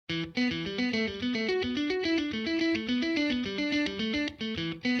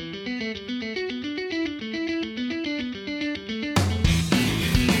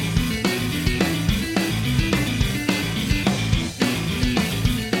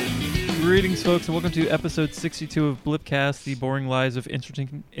Greetings, folks, and welcome to episode 62 of Blipcast, the boring lives of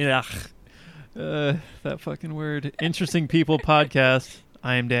interesting... that fucking word. Interesting people podcast.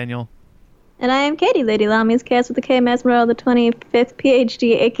 I am Daniel. And I am Katie, Lady Lami's cast with the K Mesmerel, the 25th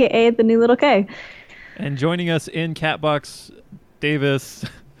PhD, a.k.a. the new little K. And joining us in Catbox Davis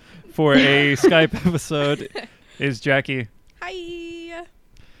for a Skype episode is Jackie. Hi.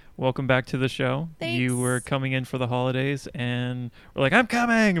 Welcome back to the show. Thanks. You were coming in for the holidays, and we're like, I'm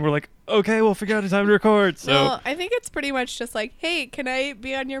coming! And we're like, okay, we'll figure out a time to record. So No, I think it's pretty much just like, hey, can I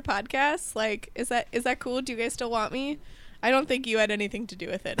be on your podcast? Like, is that cool? Do you guys still want me? I don't think you had anything to do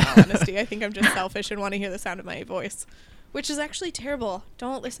with it, in all honesty. I think I'm just selfish and want to hear the sound of my voice, which is actually terrible.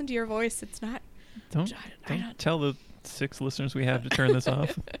 Don't listen to your voice. It's not... Don't tell the 6 listeners we have to turn this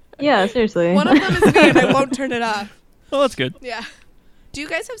off. Yeah, seriously. One of them is me, and I won't turn it off. Well, that's good. Yeah. Do you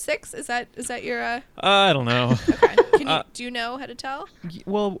guys have 6? Is that your... I don't know. Okay. Do you know how to tell?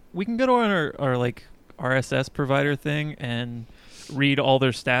 Well, we can go to our like RSS provider thing and read all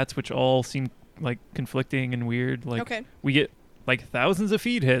their stats, which all seem like conflicting and weird. Like, Okay. we get like thousands of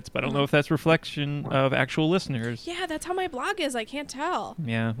feed hits, but I don't know if that's reflection of actual listeners. Yeah, that's how my blog is. I can't tell.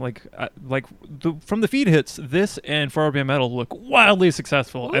 Yeah, from the feed hits, this and For RBM Metal look wildly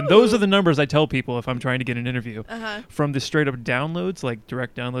successful, and those Ooh. are the numbers I tell people if I'm trying to get an interview. Uh-huh. From the straight up downloads, like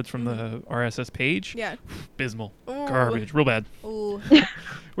direct downloads from the RSS page, Yeah. abysmal, Ooh. garbage, real bad. Ooh.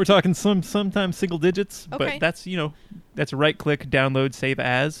 We're talking sometimes single digits, Okay. but that's right click, download, save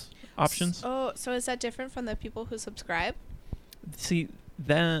as options. Oh, so is that different from the people who subscribe? See,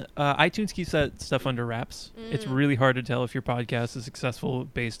 then iTunes keeps that stuff under wraps. It's really hard to tell if your podcast is successful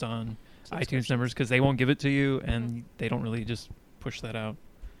based on iTunes numbers because they won't give it to you, and they don't really just push that out.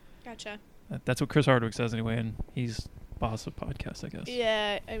 Gotcha. That's what Chris Hardwick says anyway, and he's boss of podcasts, I guess.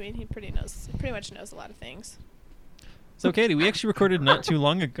 Yeah, I mean, he pretty much knows a lot of things. So, Katie, we actually recorded not too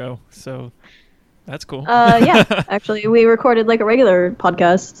long ago, so that's cool. Yeah, actually, we recorded like a regular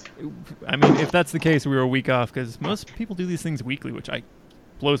podcast. I mean, if that's the case, we were a week off because most people do these things weekly, which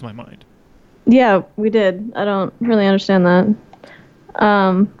blows my mind. Yeah, we did. I don't really understand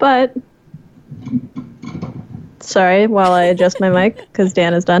that. But sorry, while I adjust my mic because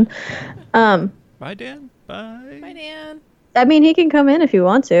Dan is done. Bye, Dan. Bye. Bye, Dan. I mean, he can come in if you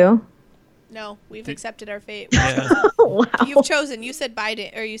want to. No, we've accepted our fate. Yeah. Wow. You've chosen. You said bye,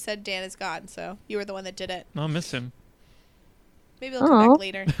 Dan, or you said Dan is gone, so you were the one that did it. I'll miss him. Maybe they'll come Aw. back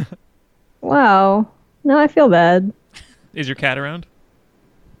later. Wow. No, I feel bad. Is your cat around?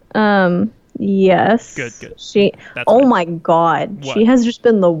 Yes. Good. That's oh fine. my god. What? She has just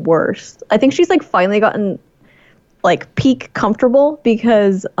been the worst. I think she's like finally gotten like peak comfortable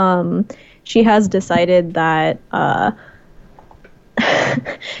because she has decided that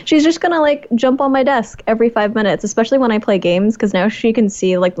she's just gonna like jump on my desk every 5 minutes, especially when I play games, because now she can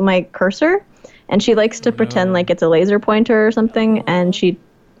see like my cursor, and she likes to pretend like it's a laser pointer or something, and she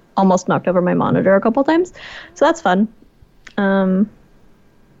almost knocked over my monitor a couple times. So that's fun.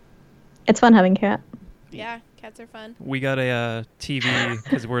 It's fun having a cat. Yeah, cats are fun. We got a TV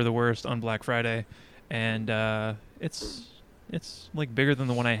because we're the worst on Black Friday, and it's like bigger than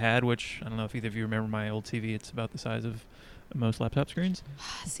the one I had, which I don't know if either of you remember my old TV. It's about the size of most laptop screens.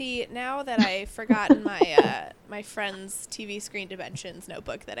 See, now that I've forgotten my my friend's TV screen dimensions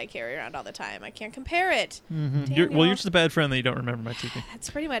notebook that I carry around all the time, I can't compare it. Mm-hmm. You're just a bad friend that you don't remember my TV. I'm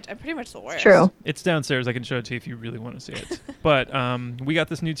pretty much the worst. True. It's downstairs. I can show it to you if you really want to see it. But we got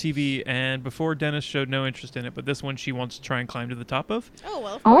this new TV, and before Dennis showed no interest in it, but this one she wants to try and climb to the top of. Oh,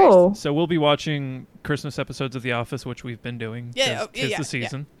 well, of course. Oh. So we'll be watching Christmas episodes of The Office, which we've been doing. Yeah, 'tis the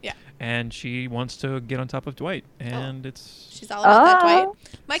season. Yeah. And she wants to get on top of Dwight, and She's all about that, Dwight. Oh.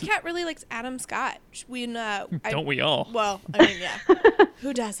 My cat really likes Adam Scott. don't we all? Well, I mean, yeah.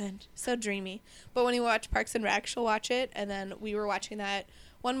 Who doesn't? So dreamy. But when we watch Parks and Rec, she'll watch it. And then we were watching that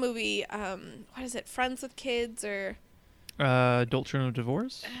one movie, what is it? Friends with Kids or... Adult Children of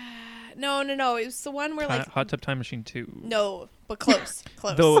Divorce? No. It was the one where like... Hot Tub Time Machine 2. No, but close.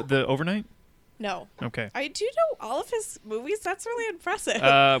 Close. The Overnight? No. Okay. Do you know all of his movies? That's really impressive.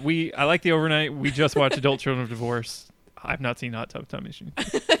 I like The Overnight. We just watched Adult Children of Divorce. I've not seen Hot Tub Time Machine.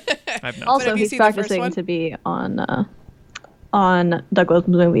 I've not. Also, have you he's seen the first practicing one? to be on Doug Loves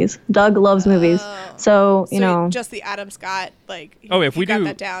Movies. Doug loves movies. So, you know. Just the Adam Scott, like... If we got do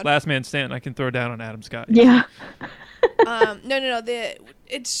that down. Last Man Stand, I can throw down on Adam Scott. Yeah. No.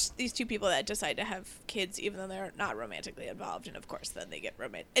 It's these two people that decide to have kids, even though they're not romantically involved, and of course, then they get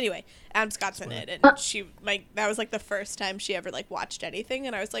romantic. Anyway, Adam Scott's in it, and that was like the first time she ever like watched anything,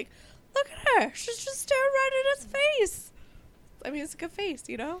 and I was like, look at her, she's just staring right at his face. I mean, it's a good face,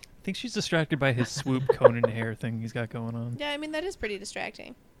 you know. I think she's distracted by his swoop Conan hair thing he's got going on. Yeah, I mean that is pretty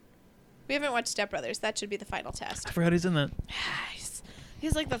distracting. We haven't watched Step Brothers. That should be the final test. I forgot he's in that.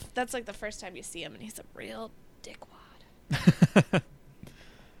 He's like that's like the first time you see him, and he's a real dickwad.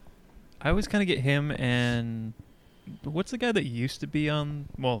 I always kind of get him and what's the guy that used to be on?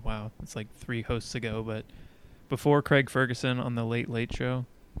 Well, wow, it's like 3 hosts ago, but before Craig Ferguson on the Late Late Show.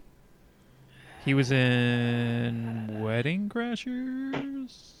 He was in Wedding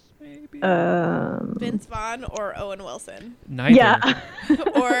Crashers, maybe. Vince Vaughn or Owen Wilson. Neither. Yeah.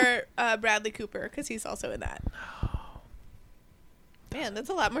 Or Bradley Cooper, because he's also in that. Man,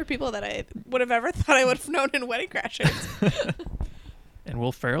 that's a lot more people than I would have ever thought I would have known in Wedding Crashers. And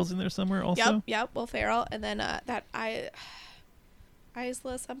Will Ferrell's in there somewhere also? Yep, Will Ferrell. And then that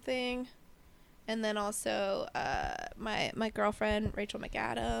Isla something. And then also my girlfriend, Rachel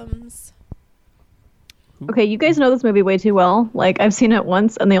McAdams. Okay, you guys know this movie way too well. Like, I've seen it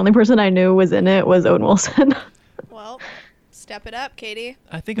once, and the only person I knew was in it was Owen Wilson. Well, step it up, Katie.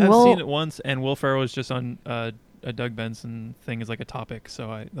 I think I've seen it once, and Will Ferrell was just on a Doug Benson thing as like a topic,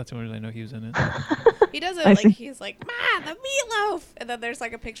 so that's the only reason I know he was in it. He does it like he's like, "Ma, the meatloaf," and then there's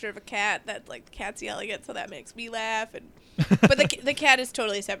like a picture of a cat that like the cat's yelling it, so that makes me laugh. And but the cat is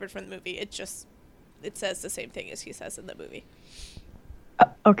totally separate from the movie. It says the same thing as he says in the movie.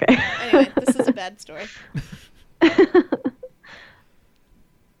 Okay. Anyway, this is a bad story.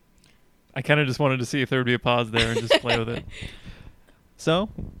 I kind of just wanted to see if there would be a pause there and just play with it. So,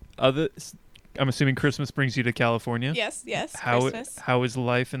 I'm assuming Christmas brings you to California. Yes. Christmas. How is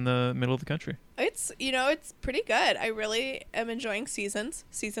life in the middle of the country? It's pretty good. I really am enjoying seasons.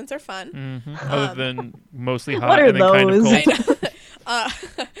 Seasons are fun. Mm-hmm. Other than mostly hot What are and then kind of those?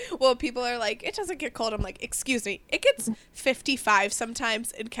 cold. Well, people are like, it doesn't get cold. I'm like, excuse me, it gets 55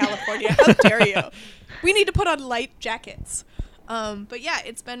 sometimes in California. How dare you? We need to put on light jackets. But yeah,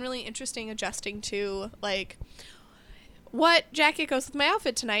 it's been really interesting adjusting to like what jacket goes with my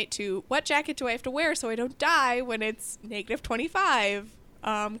outfit tonight to what jacket do I have to wear so I don't die when it's negative 25.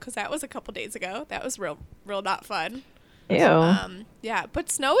 Because that was a couple days ago. That was real not fun. Ew. Yeah, but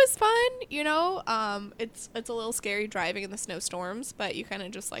snow is fun, you know. It's a little scary driving in the snowstorms, but you kind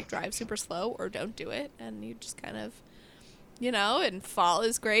of just like drive super slow or don't do it, and you just kind of, you know. And fall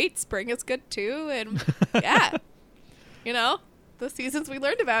is great, spring is good too, and yeah, you know, the seasons we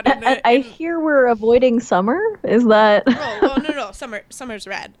learned about. I hear we're avoiding summer. Is that? Oh, no. Summer's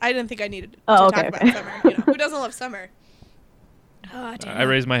rad. I didn't think I needed to talk about summer. You know, who doesn't love summer? Oh, I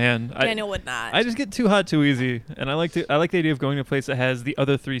raised my hand. Daniel would not. I just get too hot too easy, and I like the idea of going to a place that has the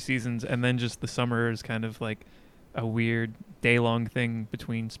other 3 seasons, and then just the summer is kind of like a weird day-long thing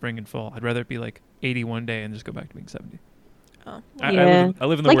between spring and fall. I'd rather it be like 80 one day and just go back to being 70. Oh, yeah. I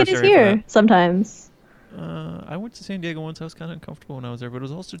live in the like worst it is area for here that. sometimes. I went to San Diego once. I was kind of uncomfortable when I was there, but it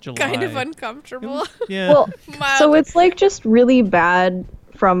was also July. kind of uncomfortable. Yeah. Well, Mild. so it's like just really bad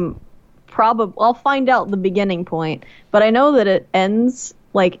from probably. I'll find out the beginning point, but I know that it ends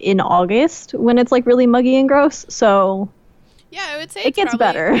like in August when it's like really muggy and gross. So yeah, I would say it gets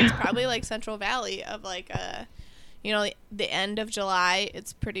better. It's probably like Central Valley of like you know, the end of July,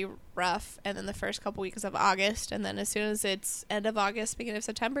 it's pretty rough, and then the first couple weeks of August, and then as soon as it's end of August, beginning of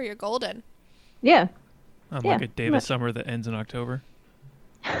September, you're golden. Yeah. Like a Davis summer that ends in October.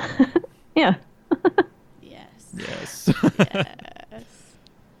 Yeah. Yes. Yes.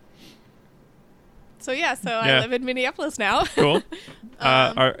 Yes. So I live in Minneapolis now. Cool.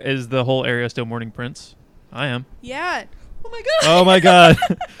 Is the whole area still Morning Prince? I am. Yeah. Oh my god. Oh my god.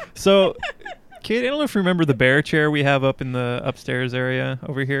 So, Kate, I don't know if you remember the bear chair we have up in the upstairs area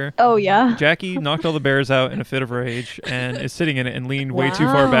over here. Oh yeah. Jackie knocked all the bears out in a fit of rage and is sitting in it and leaned way too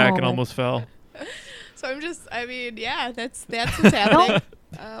far back and Wow. almost fell. So yeah, that's what's happening.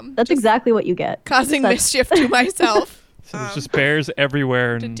 That's exactly what you get. Causing That's- mischief to myself. So there's just bears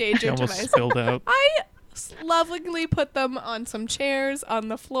everywhere to and danger she to almost myself. spilled out. I lovingly put them on some chairs on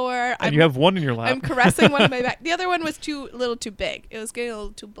the floor. And you have one in your lap. I'm caressing one of my back. The other one was a little too big. It was getting a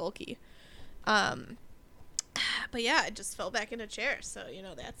little too bulky. But yeah, I just fell back in a chair. So, you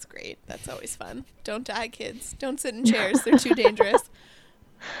know, that's great. That's always fun. Don't die, kids. Don't sit in chairs. They're too dangerous.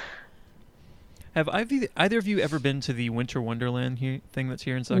 Have either of you ever been to the Winter Wonderland thing that's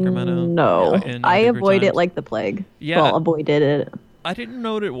here in Sacramento? No. In I bigger avoid it times? like the plague. Yeah. Well, avoided it. I didn't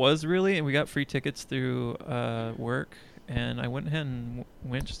know what it was really, and we got free tickets through work, and I went ahead and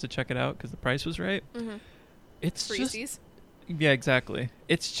went just to check it out because the price was right. Mm-hmm. It's just Freezies. yeah, exactly.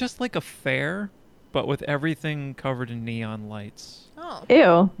 It's just like a fair, but with everything covered in neon lights. Oh.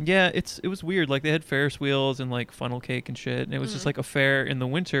 Ew. Yeah, it was weird. Like they had Ferris wheels and like funnel cake and shit, and it was just like a fair in the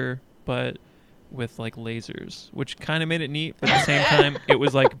winter, but with like lasers, which kind of made it neat. But at the same time, it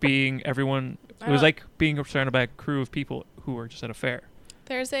was like being everyone. It was like being surrounded by a crew of people who were just at a fair.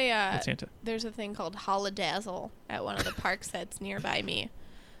 There's With Santa. there's a thing called Holodazzle at one of the parks that's nearby me.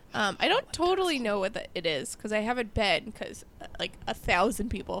 I don't totally know what it is because I haven't been because like 1,000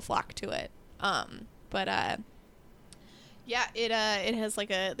 people flock to it. Yeah, it has like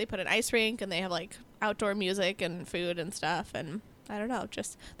they put an ice rink and they have like outdoor music and food and stuff, and I don't know,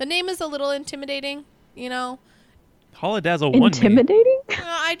 just the name is a little intimidating, you know. Holodazzle won me. Intimidating?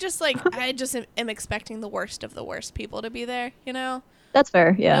 I just am expecting the worst of the worst people to be there, you know. That's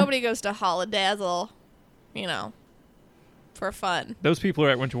fair, yeah. Nobody goes to Holodazzle, you know, for fun. Those people are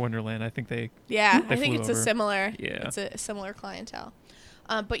at Winter Wonderland. I think they. Yeah, They I think flew it's over. a similar. Yeah. It's a similar clientele.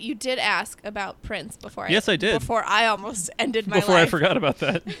 But you did ask about Prince before. Yes, I did. Before I almost ended my Before life. I forgot about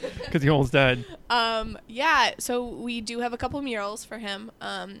that, because he almost died. Yeah. So we do have a couple murals for him.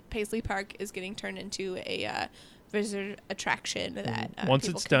 Paisley Park is getting turned into a visitor attraction that Once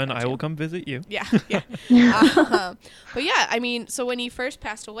people it's can done, go I to. will come visit you. Yeah, yeah. But yeah, I mean, so when he first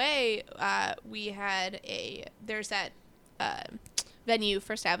passed away, we had there's that venue,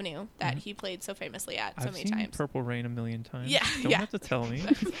 First Avenue, that he played so famously at so I've many seen times. Purple Rain a million times. Yeah, Don't yeah. have to tell me.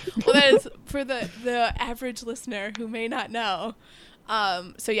 Well, that is for the average listener who may not know.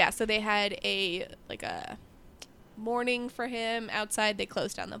 So they had a morning for him outside. They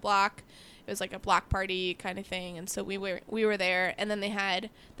closed down the block. It was like a block party kind of thing, and so we were there. And then they had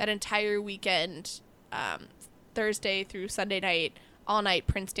that entire weekend, Thursday through Sunday night, all night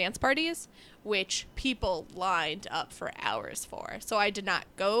Prince dance parties, which people lined up for hours for. So I did not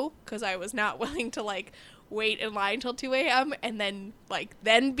go because I was not willing to like wait in line till 2 a.m. and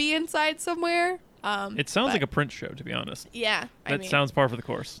then be inside somewhere. It sounds like a Prince show, to be honest. Yeah, That sounds par for the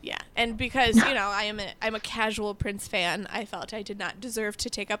course. Yeah, and because I'm a casual Prince fan, I felt I did not deserve to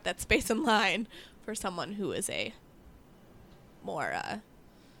take up that space in line for someone who is a more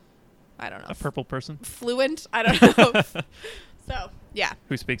I don't know, A purple person fluent. I don't know. So yeah,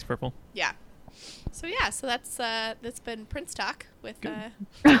 who speaks purple. yeah. So that's been Prince talk with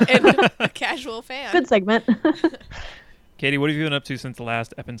and a casual fan. Good segment. Katie, what have you been up to since the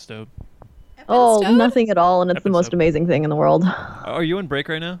last Episode? Oh, Episode? nothing at all, and it's the most Episode. amazing thing in the world. Are you on break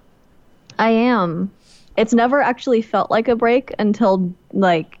right now? I am. It's never actually felt like a break until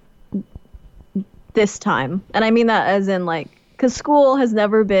like this time. And I mean that as in like, because school has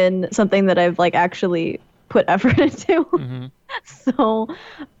never been something that I've like actually put effort into. Mm-hmm. So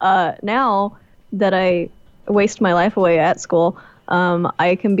now that I waste my life away at school,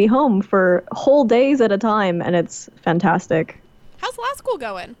 I can be home for whole days at a time, and it's fantastic. How's law school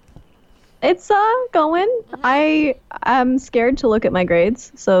going? It's going. I am scared to look at my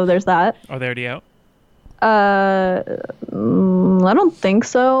grades, so there's that. Are they already out? I don't think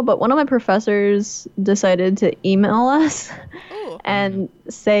so, but one of my professors decided to email us Ooh. and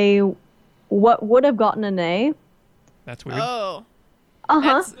say what would have gotten an A. That's weird. Oh.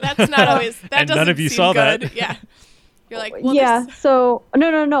 Uh-huh. That's not always. That And none doesn't of you seem saw that. good. Yeah. You're like, well, yeah, this- so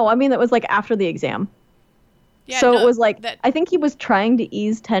no. I mean, that was like after the exam. yeah, So no, it was like, that. I think he was trying to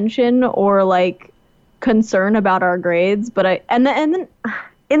ease tension or like concern about our grades. But and then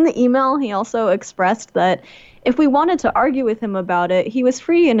in the email, he also expressed that if we wanted to argue with him about it, he was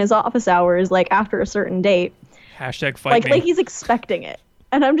free in his office hours, like after a certain date. Hashtag fight me. Like he's expecting it.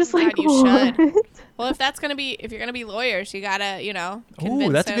 And I'm just God, like, you what? should. Well, if you're gonna be lawyers, you gotta, convince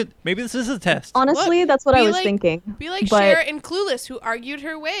Ooh, that's him. a good. Maybe this is a test. Honestly, Look, that's what I be was like- thinking. Be like But- Cher in Clueless, who argued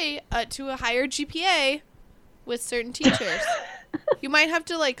her way to a higher GPA with certain teachers. You might have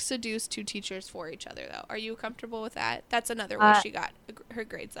to like seduce two teachers for each other, though. Are you comfortable with that? That's another way she got her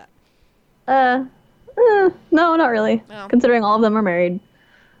grades up. No, not really. Oh. Considering all of them are married.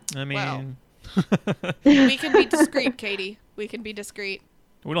 I mean, Well. We can be discreet, Katie. We can be discreet.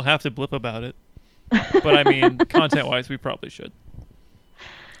 we don't have to blip about it. But I mean, content-wise, we probably should.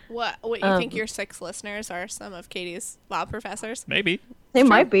 What you think your 6 listeners are some of Katie's law professors? Maybe. They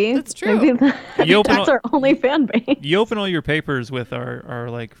might be. That's true. Maybe You open that's all- our only fan base. You open all your papers with our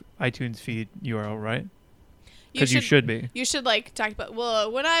like iTunes feed URL, right? Because you should be. You should like talk about, well,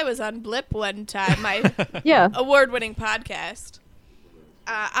 when I was on Blip one time, my Yeah. award-winning podcast,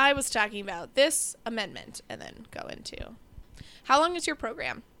 I was talking about this amendment, and then go into. How long is your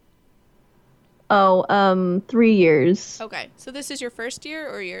program? Oh, 3 years. Okay, so this is your first year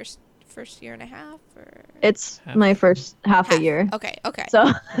or your first year and a half, or It's Half. my first half a year. Okay.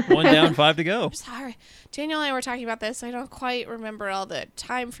 So One down, 5 to go. I'm sorry. Daniel and I were talking about this. I don't quite remember all the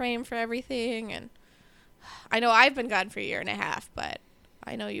time frame for everything, and I know I've been gone for a year and a half, but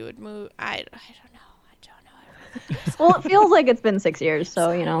I know you would move. I don't know. I don't know everything. well, it feels like it's been 6 years.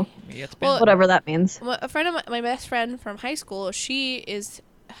 So you know, Yeah, it's been. Well, whatever that means. A friend of my best friend from high school, she is,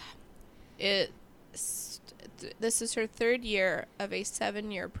 this is her 3rd year of a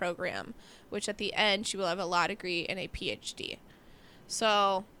 7-year program, which at the end she will have a law degree and a PhD.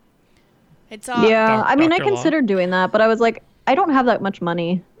 So, it's all Yeah, I mean, I Dr. Law? considered doing that, but I was like, I don't have that much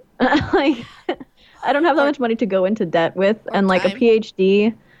money. Like, I don't have that much money to go into debt with, and like a time.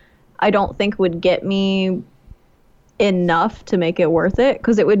 PhD, I don't think would get me enough to make it worth it,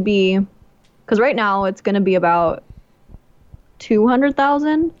 because right now it's going to be about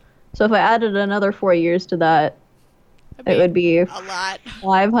 200,000. So if I added another 4 years to that, it would be a lot.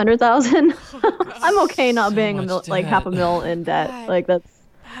 500,000. I'm okay not So being much like debt. half a mil in debt. God. Like that's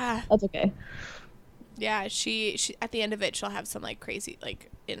Ah. okay. Yeah, she at the end of it, she'll have some like crazy, like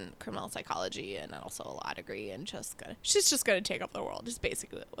in criminal psychology and also a law degree, and she's just gonna take up the world. Is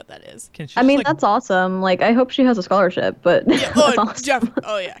basically what that is. Can she I just, mean, like, that's awesome. Like, I hope she has a scholarship, but Yeah, that's awesome.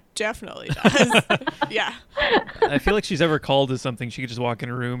 yeah, definitely does. Yeah. I feel like she's ever called to something, she could just walk in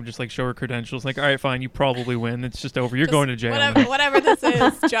a room, just like show her credentials, like, all right, fine, you probably win. It's just over. You're Just going to jail. Whatever this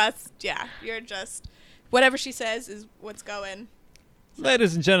is, you're just whatever she says is what's going.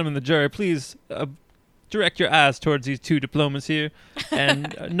 Ladies and gentlemen, the jury, please direct your eyes towards these 2 diplomas here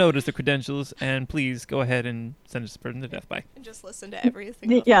and notice the credentials, and please go ahead and send this person to death. Bye. And just listen to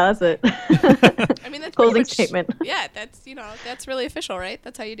everything. Yeah, that's it. I mean, that's pretty Closing much- statement. Yeah, that's really official, right?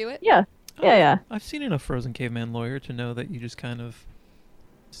 That's how you do it. Yeah, yeah. I've seen enough Frozen Caveman Lawyer to know that you just kind of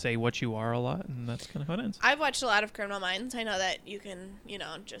say what you are a lot, and that's kind of how it ends. I've watched a lot of Criminal Minds. I know that you can,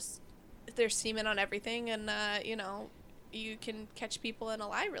 just there's semen on everything, and you can catch people in a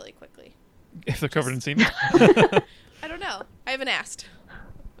lie really quickly. If they're covered in semen. I don't know. I haven't asked.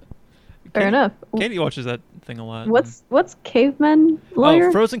 Fair enough. Katie watches that thing a lot. What's Caveman Lawyer?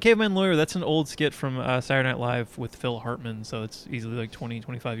 Oh, Frozen Caveman Lawyer. That's an old skit from Saturday Night Live with Phil Hartman, so it's easily like 20,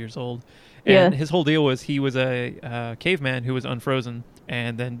 25 years old. And Yeah. his whole deal was he was a caveman who was unfrozen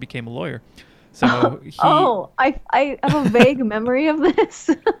and then became a lawyer. So he, I have a vague memory of this.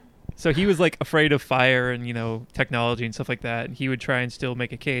 so he was like afraid of fire and technology and stuff like that. And he would try and still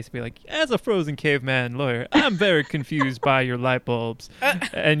make a case, be like, as a frozen caveman lawyer, I'm very confused by your light bulbs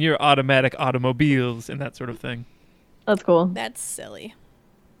and your automatic automobiles and that sort of thing. That's cool. That's silly.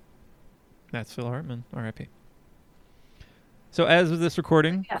 That's Phil Hartman, R.I.P. So as of this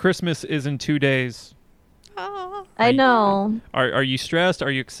recording, Yeah. Christmas is in 2 days. Oh. I know. Are you stressed?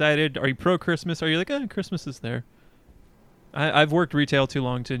 Are you excited? Are you pro Christmas? Are you like, Christmas is there? I've worked retail too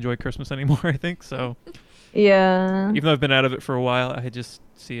long to enjoy Christmas anymore, I think. So Yeah. even though I've been out of it for a while, I just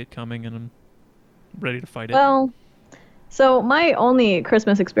see it coming and I'm ready to fight it. Well, so my only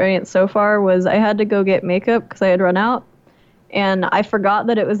Christmas experience so far was I had to go get makeup because I had run out, and I forgot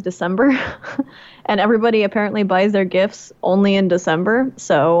that it was December, and everybody apparently buys their gifts only in December.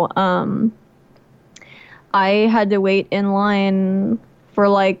 So I had to wait in line for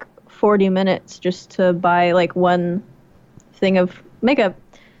like 40 minutes just to buy like one thing of makeup,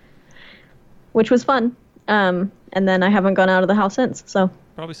 which was fun. And then I haven't gone out of the house since. So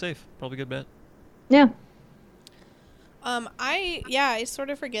Probably safe. Probably good bet. yeah. I sort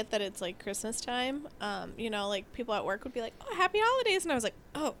of forget that it's like Christmas time. Like people at work would be like, "Oh, happy holidays," and I was like,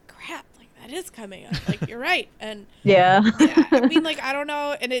 "Oh crap, like that is coming up." Like you're right, and Yeah. yeah, I mean, like I don't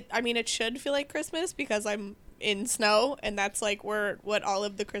know, and it should feel like Christmas because I'm in snow, and that's like what all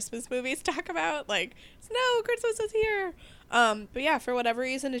of the Christmas movies talk about, like snow, Christmas is here. But yeah, for whatever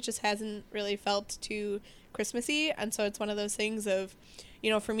reason, it just hasn't really felt too Christmassy, and so it's one of those things of,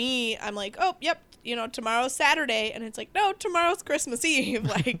 for me, I'm like, oh, yep, tomorrow's Saturday, and it's like, no, tomorrow's Christmas Eve,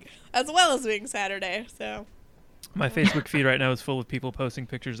 like as well as being Saturday. So My Facebook feed right now is full of people posting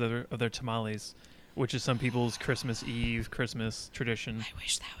pictures of their tamales, which is some people's Christmas Eve, Christmas tradition. I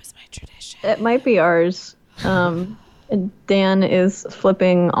wish that was my tradition. It might be ours. Dan is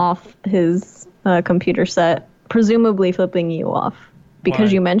flipping off his computer set, presumably flipping you off because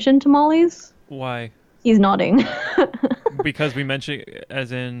Why? you mentioned tamales. Why? He's nodding. Because we mentioned,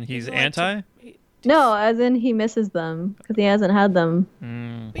 as in he's You want anti? No, as in he misses them because he hasn't had them.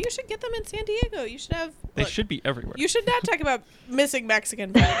 Mm, But you should get them in San Diego. You should have. they look, should be everywhere. You should not talk about missing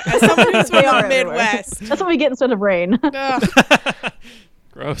Mexican food as someone who's from They are the everywhere. Midwest. That's what we get instead of rain. Ugh,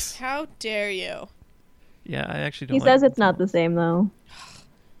 Gross. how dare you? Yeah, I actually don't He like says it's not the same though.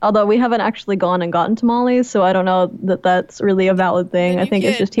 Although we haven't actually gone and gotten tamales, so I don't know that that's really a valid thing. Then I you think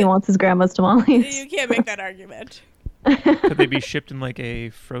it's can't- just he wants his grandma's tamales. You can't make that argument. Could they be shipped in like a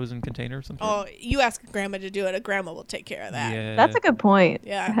frozen container or something? Oh, you ask grandma to do it, a grandma will take care of that. yeah. That's a good point.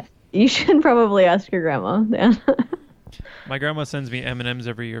 Yeah. You should probably ask your grandma, Dan. My grandma sends me M&Ms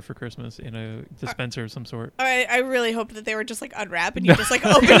every year for Christmas in a dispenser of some sort. I really hope that they were just like unwrap and you just like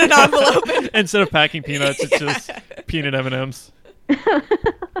open an envelope. And Instead of packing peanuts, it's just peanut M&Ms.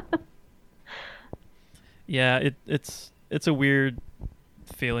 Yeah, it's a weird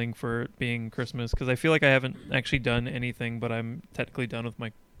feeling for it being Christmas because I feel like I haven't actually done anything, but I'm technically done with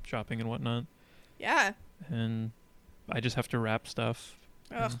my shopping and whatnot, yeah. and I just have to wrap stuff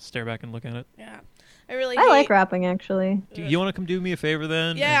Ugh. and stare back and look at it. Yeah. I really I like hate- wrapping actually. Do you want to come do me a favor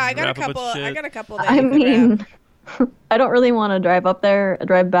then? Yeah, and I got a wrap bunch of couple. I shit? got a couple. That I you could wrap. mean, I don't really want to drive up there,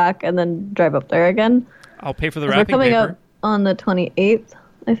 drive back, and then drive up there again. I'll pay for the 'Cause we're wrapping coming paper. up on the 28th,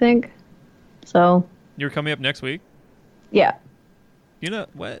 I think. So, You're coming up next week. yeah. You know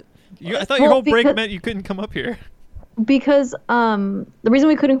what? I thought your Well, whole break because- meant you couldn't come up here. Because the reason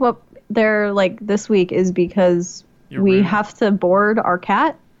we couldn't come up there like this week is because You're we rude. have to board our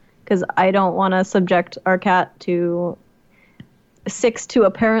cat because I don't want to subject our cat to 6 to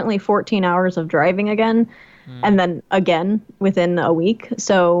apparently 14 hours of driving again and then again within a week.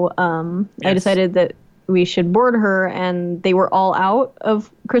 So I Yes. decided that we should board her, and they were all out of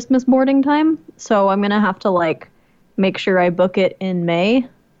Christmas boarding time. So I'm going to have to like make sure I book it in May.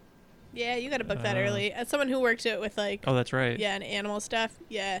 Yeah, you got to book that early. As someone who worked it with like, Oh, that's right. yeah, and animal stuff.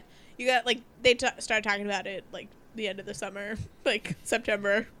 Yeah, you got like they started talking about it like the end of the summer, like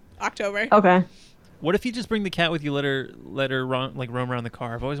September, October. Okay. What if you just bring the cat with you? Let her roam around the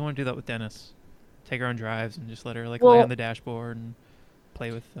car. I've always wanted to do that with Dennis. Take her on drives and just let her like lay Well- on the dashboard and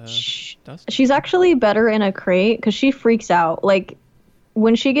play with dust. She's actually better in a crate because she freaks out. Like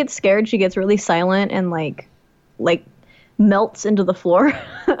when she gets scared, she gets really silent and like melts into the floor.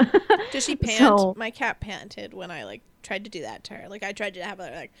 Does she pant? So- My cat panted when I like tried to do that to her. Like I tried to have her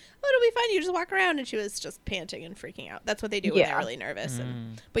like, oh, it'll be fine. You just walk around, and she was just panting and freaking out. That's what they do when Yeah. they're really nervous.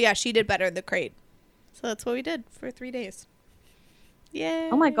 But yeah, she did better in the crate. So that's what we did for 3 days. Yeah.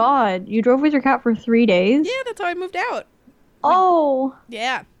 Oh my god, you drove with your cat for 3 days? Yeah, that's how I moved out. Oh,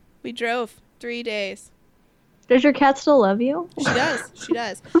 Yeah, we drove 3 days. does your cat still love you? She does. She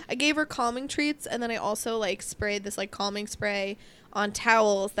does. I gave her calming treats, and then I also like sprayed this like calming spray on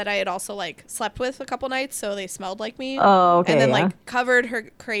towels that I had also like slept with a couple nights, so they smelled like me. Oh, okay. And then yeah. like covered her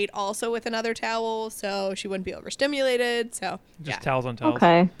crate also with another towel, so she wouldn't be overstimulated. So Just yeah, towels on towels.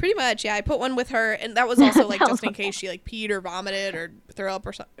 Okay. pretty much. Yeah, I put one with her, and that was also like just in case she like peed or vomited or threw up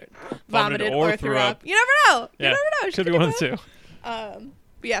or something. Vomited or threw up. You never know. Yeah. You never know. She Could be do one of the both. two.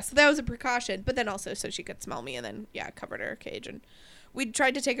 But yeah, so that was a precaution, but then also so she could smell me, and then yeah, covered her cage. And we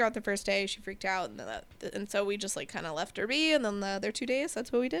tried to take her out the first day. She freaked out, and so we just like kind of left her be. And then the other 2 days,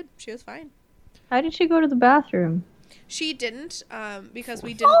 that's what we did. She was fine. How did she go to the bathroom? She didn't, because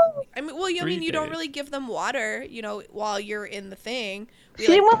we didn't. Oh! I mean, well, you 3 mean you don't days. really give them water, while you're in the thing. We,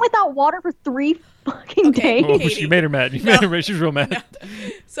 She like- went without water for 3 fucking Okay. Oh, days. she made her mad. You No. made her mad. She was real mad. No.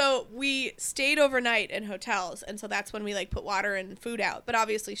 So we stayed overnight in hotels, and so that's when we like put water and food out. But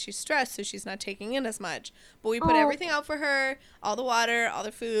obviously she's stressed, so she's not taking in as much. But we put Oh. everything out for her, all the water, all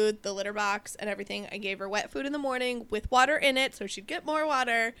the food, the litter box, and everything. I gave her wet food in the morning with water in it, so she'd get more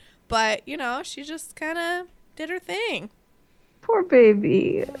water. But she just kind of did her thing. Poor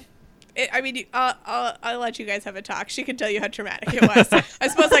baby. I'll let you guys have a talk. She can tell you how traumatic it was. I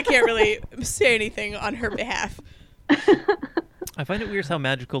suppose I can't really say anything on her behalf. I find it weird how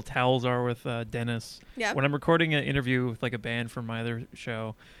magical towels are with Dennis. Yeah. When I'm recording an interview with like a band from my other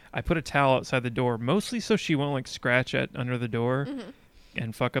show, I put a towel outside the door, mostly so she won't like scratch at under the door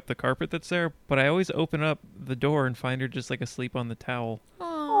and fuck up the carpet that's there. But I always open up the door and find her just like asleep on the towel.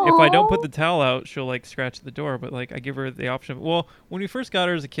 Aw. If I don't put the towel out, she'll like scratch the door. But like I give her the option. Well, when we first got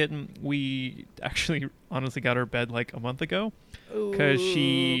her as a kitten, we actually honestly got her bed like a month ago. 'Cause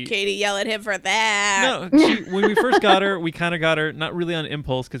she- Ooh, Katie, yell at him for that. No, when we first got her, we kind of got her not really on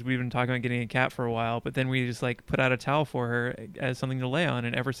impulse because we've been talking about getting a cat for a while. But then we just like put out a towel for her as something to lay on,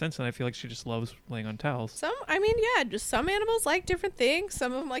 and ever since then, I feel like she just loves laying on towels. Just some animals like different things.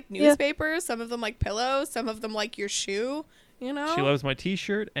 Some of them like newspapers. Some of them like pillows. Some of them like your shoe. She loves my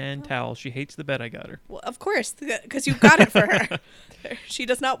T-shirt and towel. She hates the bed I got her. Well, of course, because you got it for her. She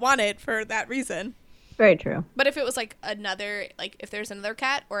does not want it for that reason. Very true. But if it was like if there's another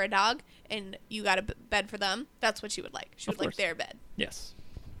cat or a dog and you got a bed for them, that's what she would like. She would Of like course. their bed. Yes.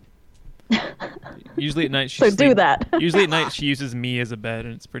 Usually at night she So do that. Usually at night she uses me as a bed,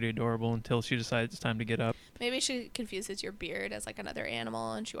 and it's pretty adorable until she decides it's time to get up. Maybe she confuses your beard as like another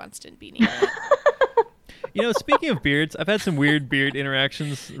animal, and she wants to be near it. You know, speaking of beards, I've had some weird beard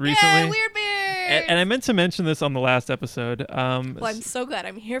interactions recently. Yeah, weird beard. And I meant to mention this on the last episode. Well, I'm so glad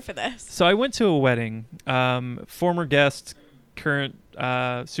I'm here for this. So I went to a wedding. Former guest, current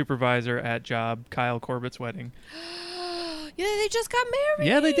supervisor at job, Kyle Corbett's wedding. Yeah, they just got married.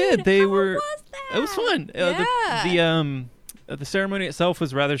 Yeah, they did. How was that? It was fun. Yeah. The ceremony itself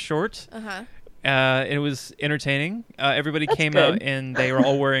was rather short. Uh-huh. It was entertaining. Everybody That's came good. out and they were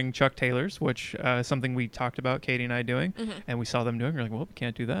all wearing Chuck Taylors, which is something we talked about, Katie and I doing, and we saw them doing. We're like, well, we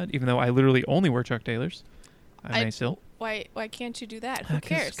can't do that, even though I literally only wear Chuck Taylors. I may still. Why can't you do that? Who 'Cause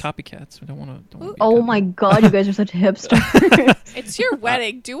cares? Copycats. We don't want to. Oh my god, you guys are such hipsters. It's your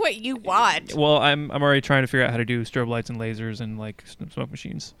wedding. Do what you want. Well, I'm already trying to figure out how to do strobe lights and lasers and like smoke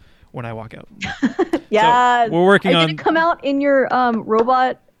machines when I walk out. Yeah. we're working Are you on- gonna come out in your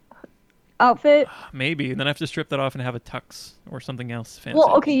robot outfit? Maybe, and then I have to strip that off and have a tux or something else fancy.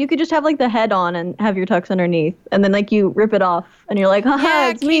 Well, okay, you could just have like the head on and have your tux underneath, and then like you rip it off, and you're like, haha, Yeah,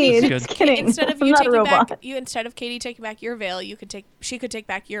 it's me. Katie, Just Good. kidding. Instead of I'm you not a taking robot. back instead of Katie taking back your veil, she could take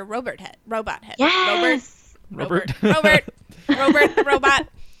back your robot head. Yes. Robert. Robert the robot.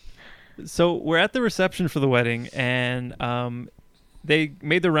 So we're at the reception for the wedding, and they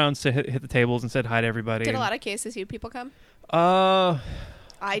made the rounds to hit the tables and said hi to everybody. Did a lot of KSSU people come? Uh,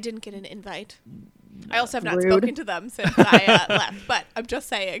 I didn't get an invite. I also have not Rude. spoken to them since I left, but I'm just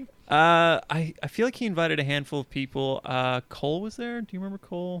saying. I feel like he invited a handful of people. Cole was there. Do you remember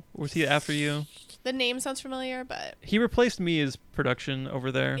Cole? Or was he after you? The name sounds familiar, but He replaced me as production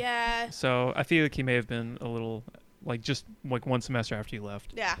over there. yeah. So I feel like he may have been a little like just like one semester after you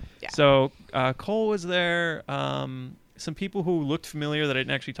left. Yeah. So Cole was there. Some people who looked familiar that I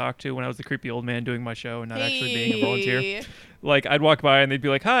didn't actually talk to when I was the creepy old man doing my show and not actually being a volunteer. Hey. Like I'd walk by and they'd be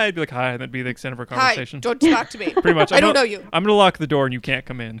like, "Hi," I'd be like, "Hi," and that'd be the extent of our Hi, conversation. don't talk to me. Pretty much. I don't know you. I'm gonna lock the door and you can't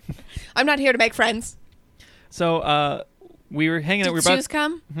come in. I'm not here to make friends. So we were hanging out. Did We were about Suze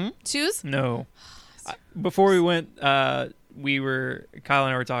come? Hmm? Suze? No. Before we went, Kyle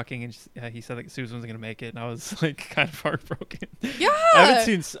and I were talking, and he said that Suze wasn't gonna make it, and I was like kind of heartbroken. Yeah. I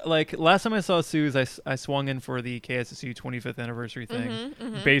haven't seen like last time I saw Suze, I swung in for the KSSU 25th anniversary thing,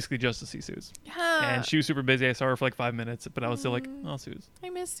 basically just to see Suze, Yeah. and she was super busy. I saw her for like 5 minutes, but I was still like, oh, Suze. I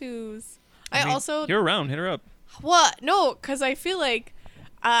miss Suze. I mean, also you're around, hit her up. what? No, because I feel like,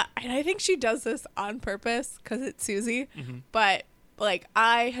 and I think she does this on purpose because it's Susie. But like,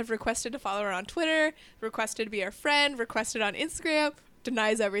 I have requested to follow her on Twitter, requested to be her friend, requested on Instagram.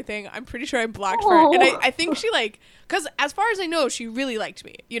 Denies everything. I'm pretty sure I blocked her, and I think she like, because as far as I know, she really liked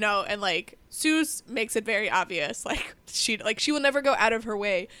me, you know, and like Suze makes it very obvious, like she will never go out of her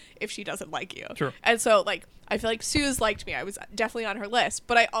way if she doesn't like you. Sure. And so like I feel like Suze liked me. I was definitely on her list,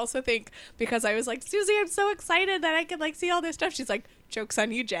 but I also think because I was like, Susie, I'm so excited that I could like see all this stuff. She's like, joke's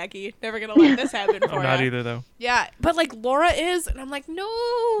on you, Jackie. Never gonna let this happen for Oh, not ya." either though. Yeah, but like Laura is, and I'm like, no.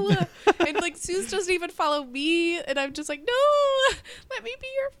 And like Suze doesn't even follow me, and I'm just like, no, let me be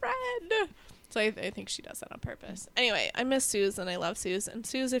your friend. So I think she does that on purpose. Anyway, I miss Suze and I love Suze. And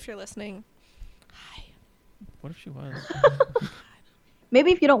Suze, if you're listening, hi. What if she was?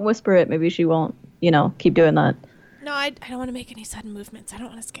 Maybe if you don't whisper it, maybe she won't, keep doing that. No, I don't want to make any sudden movements. I don't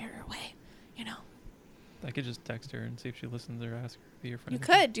want to scare her away. You know. I could just text her and see if she listens or ask her to be your friend. You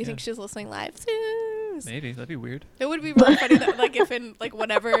could. Do you Yeah. think she's listening live? Suze. Maybe that'd be weird. It would be really funny that, like, if in like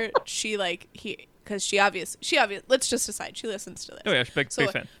whenever she like because she obvious. Let's just decide she listens to this. Oh yeah, she's big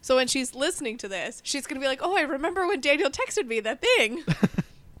fan. So when she's listening to this, she's gonna be like, "Oh, I remember when Daniel texted me that thing."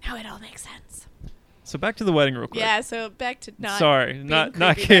 Now it all makes sense. So back to the wedding real quick. Yeah. So back to not. Sorry, being not creepy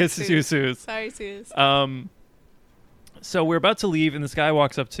about KSSU Suze. Sorry, Suze. So we're about to leave, and this guy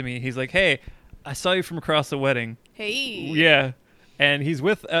walks up to me. He's like, "Hey, I saw you from across the wedding." Hey. Yeah, and he's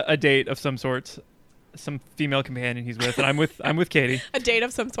with a date of some sort, some female companion he's with, and I'm with Katie. A date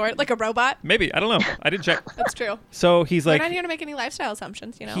of some sort, like a robot. Maybe, I don't know. I didn't check. That's true. So he's We're like, not here to make any lifestyle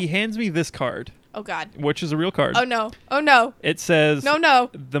assumptions, you know. he hands me this card, Oh God. which is a real card. Oh no. Oh no. It says No.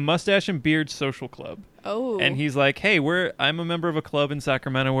 the Mustache and Beard Social Club. Oh. And he's like, "Hey, I'm a member of a club in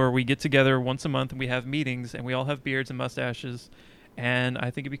Sacramento where we get together once a month and we have meetings and we all have beards and mustaches. And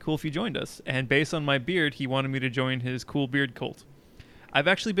I think it'd be cool if you joined us." And based on my beard, he wanted me to join his cool beard cult. I've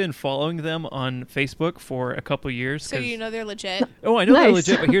actually been following them on Facebook for a couple years. So you know they're legit. Oh, I know they're Nice.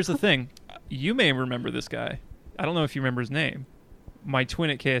 legit, but here's the thing. You may remember this guy. I don't know if you remember his name. My twin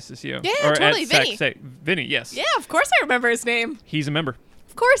at KSSU. Yeah, or totally, at Sac Vinny. State. Vinny, yes. Yeah, of course I remember his name. He's a member.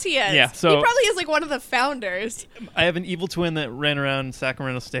 Of course he is. Yeah, so- he probably is like one of the founders. I have an evil twin that ran around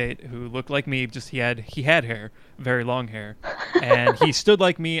Sacramento State who looked like me. Just he had hair, very long hair, and he stood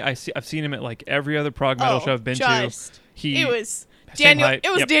like me. I've seen him at like every other prog metal show I've been to. It was same Daniel. height.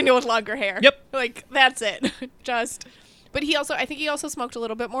 It was Yep. Daniel with longer hair. Yep. Like that's it. But I think he also smoked a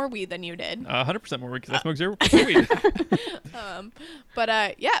little bit more weed than you did. 100% more weed because I smoke 0% weed. But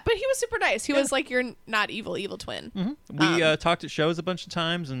he was super nice. He was like your not evil twin. Mm-hmm. We talked at shows a bunch of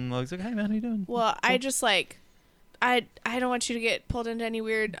times, and I was like, "Hey man, how you doing?" Well, I just like, I don't want you to get pulled into any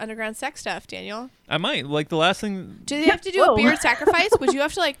weird underground sex stuff, Daniel. I might like the last thing. Do they have to do a beard sacrifice? Would you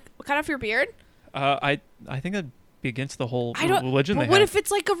have to like cut off your beard? I think that'd be against the whole religion But they what have. if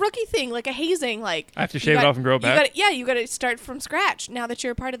it's like a rookie thing, like a hazing? Like I have to shave it off and grow it back. You got to start from scratch now that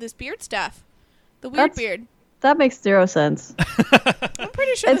you're a part of this beard stuff. The weird beard. That makes zero sense. I'm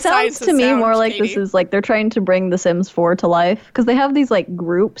pretty sure It the sounds science to is me sound, more like Katie. this is like they're trying to bring The Sims 4 to life because they have these like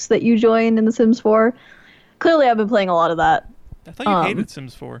groups that you join in The Sims 4. Clearly, I've been playing a lot of that. I thought you hated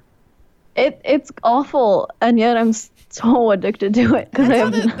Sims 4. It's awful, and yet I'm so addicted to it because I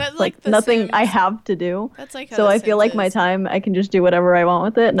have that's like the nothing Sims. I have to do. That's like how So The I feel like Sims my is. time I can just do whatever I want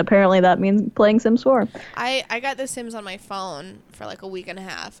with it, and apparently that means playing Sims 4. I got The Sims on my phone for like a week and a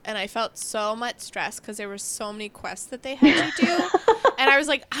half, and I felt so much stress because there were so many quests that they had to do, and I was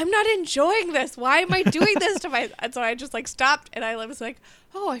like, I'm not enjoying this. Why am I doing this to my? And so I just like stopped, and I was like,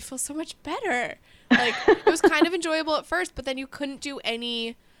 oh, I feel so much better. Like it was kind of enjoyable at first, but then you couldn't do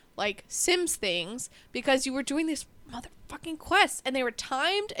any like Sims things because you were doing these motherfucking quests, and they were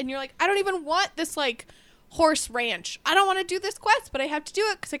timed, and you're like, I don't even want this like horse ranch. I don't want to do this quest, but I have to do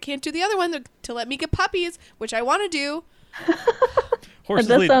it because I can't do the other one to let me get puppies, which I want to do. Horses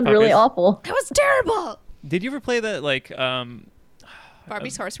That does lead sound really puppies. awful. It was terrible. Did you ever play that like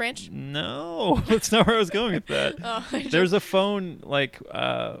Barbie's Horse Ranch. No, that's not where I was going with that. Oh, There's a phone like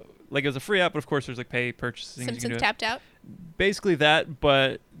it was a free app, but of course there's like pay purchasing. Simpsons Tapped Out. Basically that,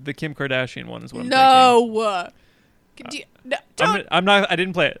 but the Kim Kardashian one is what I'm thinking. No. I'm not. I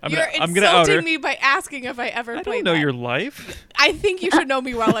didn't play it. I'm You're gonna out her. insulting me by asking if I ever I played don't know that. your life. I think you should know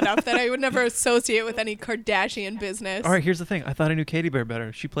me well enough that I would never associate with any Kardashian business. All right, here's the thing. I thought I knew Katy Bear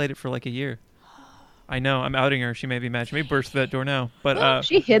better. She played it for like a year. I know. I'm outing her. She may be mad. She may burst through that door now. But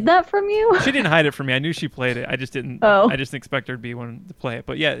She hid that from you? she didn't hide it from me. I knew she played it. I just didn't. Oh. I just didn't expect her to be one to play it.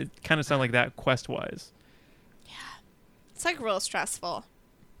 But yeah, it kind of sounded like that quest wise. It's like real stressful.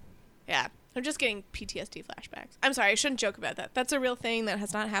 Yeah. I'm just getting PTSD flashbacks. I'm sorry. I shouldn't joke about that. That's a real thing that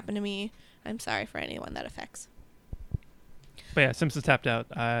has not happened to me. I'm sorry for anyone that affects. But yeah, Simpsons Tapped Out.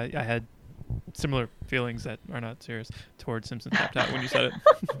 I had similar feelings that are not serious towards Simpsons Tapped Out when you said it.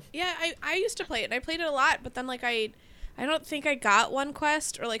 Yeah, I used to play it, and I played it a lot, but then, like, I don't think I got one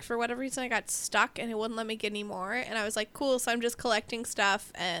quest, or, like, for whatever reason I got stuck, and it wouldn't let me get any more, and I was like, cool, so I'm just collecting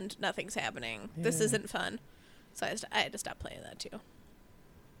stuff, and nothing's happening. This Yeah. isn't fun. So I had to stop playing that, too.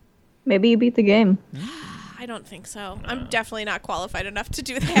 Maybe you beat the game. I don't think so. I'm definitely not qualified enough to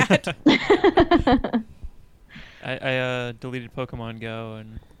do that. I deleted Pokemon Go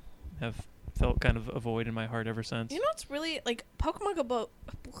and have felt kind of a void in my heart ever since. You know what's really, like, Pokemon Go...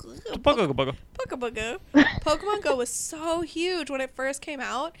 Pokemon Go was so huge when it first came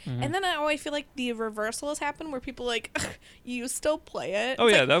out, and then I feel like the reversal has happened where people like, you still play it. Oh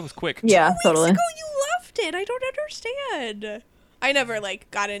It's yeah, like, that was quick. Yeah, 2 weeks totally. ago you loved it. I don't understand. I never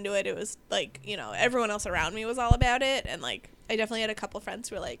like got into it. It was like, you know, everyone else around me was all about it, and like I definitely had a couple friends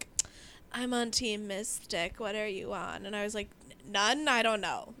who were like, I'm on Team Mystic. What are you on? And I was like, none. I don't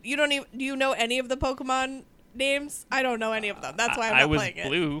know. You don't even. Do you know any of the Pokemon names? I don't know any of them. That's why I'm I not was playing it.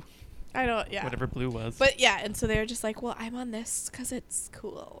 blue, I don't. Yeah. whatever blue was. But yeah, and so they were just like, well, I'm on this because it's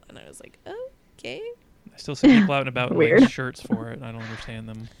cool. And I was like, okay. I still see people out and about wearing Weird. shirts for it. I don't understand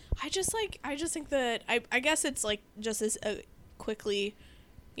them. I just think that, I guess it's like just as quickly,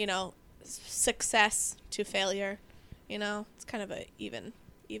 you know, success to failure. You know, it's kind of a even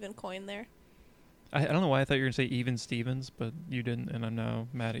coin there. I don't know why I thought you were going to say even Stevens, but you didn't, and I'm now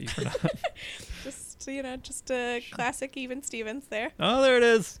mad at you for not. Just, you know, just a classic even Stevens there. Oh, there it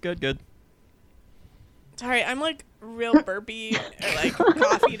is. Good. Sorry, I'm like real burpy or like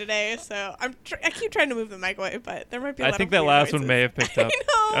coffee today, so I keep trying to move the mic away, but there might be a I lot think of that weird last one noises. may have picked up. I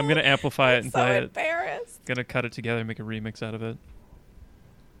know. I'm going to amplify it I'm and so play it. embarrassed. Going to cut it together and make a remix out of it.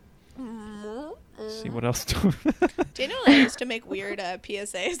 See what else. Daniel and I used to make weird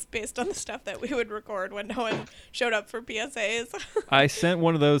PSAs based on the stuff that we would record when no one showed up for PSAs. I sent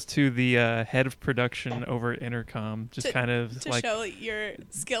one of those to the head of production over at Intercom, just To- kind of to like show your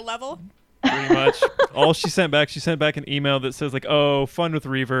skill level. pretty much. All she sent back an email that says like, "Oh, fun with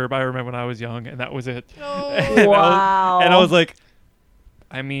reverb. I remember when I was young," and that was it. Oh. And Wow. I was like,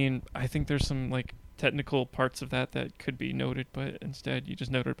 I mean, I think there's some like technical parts of that could be noted, but instead you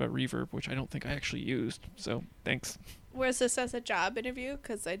just noted about reverb, which I don't think I actually used. So thanks. Was this as a job interview?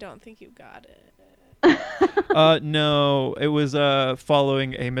 Because I don't think you got it. No, it was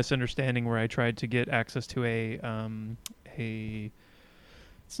following a misunderstanding where I tried to get access to a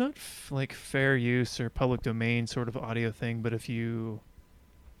it's not like fair use or public domain sort of audio thing, but if you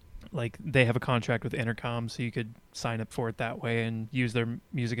like they have a contract with Intercom, so you could sign up for it that way and use their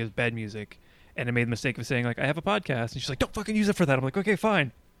music as bed music. And I made the mistake of saying like I have a podcast, and she's like, "Don't fucking use it for that." I'm like, "Okay,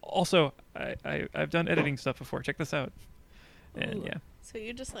 fine." Also, I've done editing stuff before. Check this out. And Ooh. yeah. So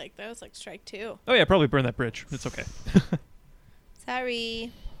you just like, that was like strike 2. Oh yeah, probably burn that bridge. It's okay.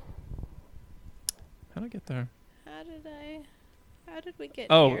 Sorry. How did I get there? How did we get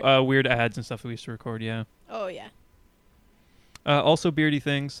Oh, here? weird ads and stuff that we used to record. Yeah. Oh, yeah. Also, beardy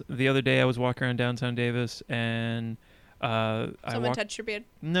things. The other day, I was walking around downtown Davis, and Someone touched your beard?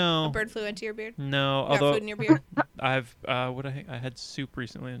 No. A bird flew into your beard? No, You got although food in your beard? I had soup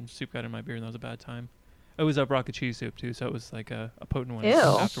recently, and soup got in my beard, and that was a bad time. It was a broccoli cheese soup too, so it was like a potent one Ew.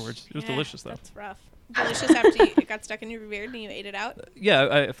 afterwards. It was Yeah, delicious though. That's rough. Delicious after it got stuck in your beard and you ate it out?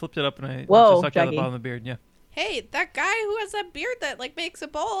 Yeah, I flipped it up and I Whoa, just sucked out the Jackie. bottom of the beard. Yeah. Hey, that guy who has that beard that like makes a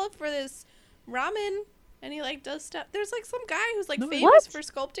bowl for this ramen and he like does stuff. There's like some guy who's like No, famous What? for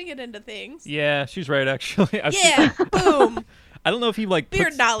sculpting it into things. Yeah, she's right actually. Yeah, boom. I don't know if he like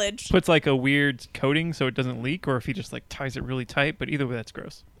Beard knowledge. puts like a weird coating so it doesn't leak, or if he just like ties it really tight. But either way, that's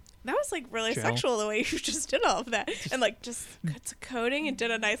gross. That was like really Gel. sexual the way you just did all of that. And like just cuts a coating and did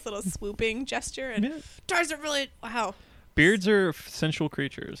a nice little swooping gesture and Yeah. ties it really. Wow. Beards are sensual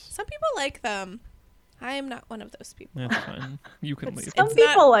creatures. Some people like them. I am not one of those people. That's fine. You can It's- leave. Some It's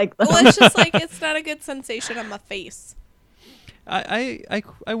people not- like them. Well, it's just like it's not a good sensation on my face. I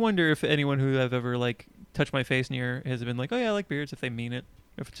wonder if anyone who I've ever like touched my face near has been like, oh yeah, I like beards, if they mean it.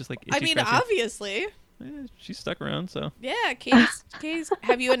 If it's just like I itchy, mean, scratchy. obviously. She's stuck around, so. Yeah, Katie's.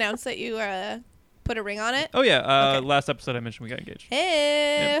 Have you announced that you put a ring on it? Oh yeah, Okay. last episode I mentioned we got engaged.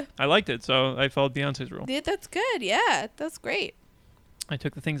 Hey, Yep. I liked it, so I followed Beyonce's rule. yeah, that's good. Yeah, that's great. I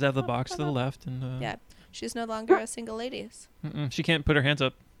took the things out of the box to the left, and Yeah, she's no longer a single lady. she can't put her hands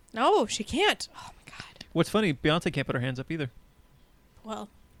up. No, she can't. Oh my god. What's funny, Beyonce can't put her hands up either, Well,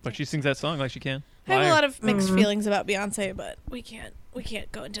 but she sings that song like she can. I have a Liar. lot of mixed Mhm. feelings about Beyonce, but we can't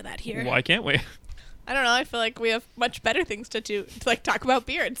go into that here. Why can't we? I don't know. I feel like we have much better things to do, to like talk about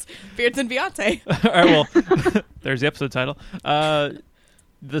beards and Beyonce. All right, well, there's the episode title.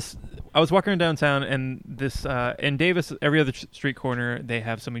 I was walking around downtown, and this in Davis, every other street corner, they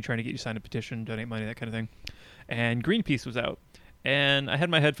have somebody trying to get you to sign a petition, donate money, that kind of thing. And Greenpeace was out, and I had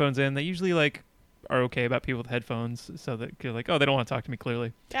my headphones in. They usually like are okay about people with headphones, so that you're like, oh, they don't want to talk to me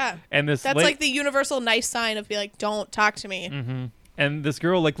clearly. Yeah, And this that's like the universal nice sign of be like, don't talk to me. Mm-hmm. And this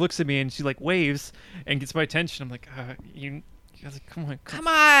girl like looks at me and she like waves and gets my attention. I'm like, you guys, come on, Come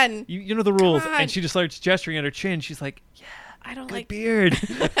on. you know the rules. on. And she just starts gesturing at her chin. She's like, I don't good like beard.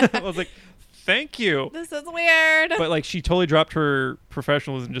 I was like, thank you. this. Is weird. But like she totally dropped her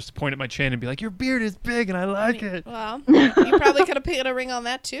professionalism just to point at my chin and be like, your beard is big and I like it. Well, you probably could have put a ring on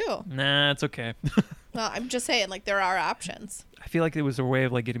that too. Nah, it's okay. Well, I'm just saying, like, there are options. I feel like it was a way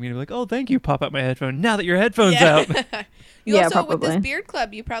of like getting me to be like, oh, thank you. Pop out my headphone now that your headphone's out. You Yeah, also with this probably. beard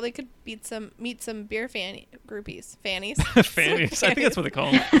club, you probably could meet some beer groupies, fannies. Fannies. I think that's what they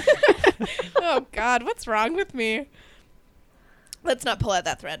call them. Oh God, what's wrong with me? Let's not pull out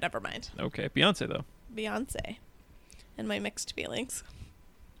that thread. Never mind. Okay, Beyonce though. Beyonce, and my mixed feelings.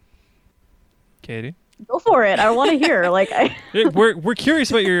 Katie, Go for it. I want to hear. Like, we're curious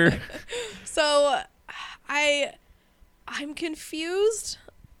about your. So, I'm confused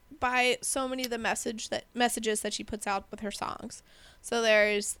by so many of the messages that she puts out with her songs. So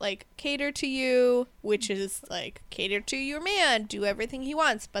there's like cater to you, which is like cater to your man, do everything he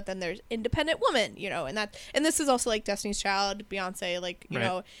wants. But then there's independent woman, and this is also like Destiny's Child, Beyonce, like you Right.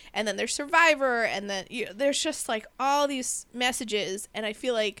 know, and then there's Survivor, and then there's just like all these messages, and I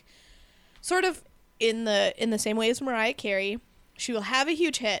feel like sort of in the same way as Mariah Carey, she will have a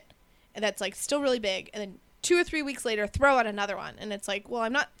huge hit, and that's like still really big, and then 2 or 3 weeks later throw out another one, and it's like, well,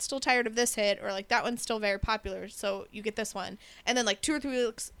 I'm not still tired of this hit, or like that one's still very popular, so you get this one, and then like 2 or 3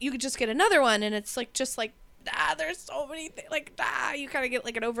 weeks you could just get another one, and it's like just like there's so many things, like you kind of get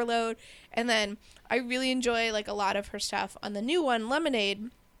like an overload. And then I really enjoy like a lot of her stuff on the new one,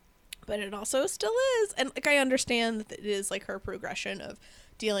 Lemonade, but it also still is, and like I understand that it is like her progression of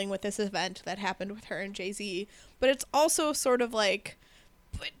dealing with this event that happened with her and Jay-Z, but it's also sort of like,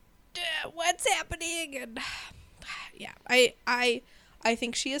 but what's happening? And yeah, I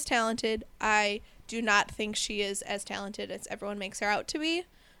think she is talented. I do not think she is as talented as everyone makes her out to be.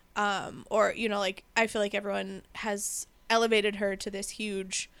 Or, you know, like, I feel like everyone has elevated her to this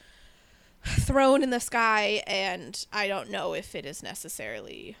huge throne in the sky, and I don't know if it is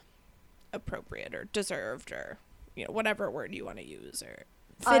necessarily appropriate or deserved or, you know, whatever word you want to use or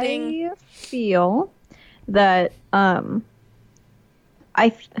fitting. I feel that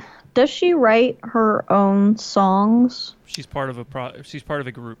does she write her own songs? She's part of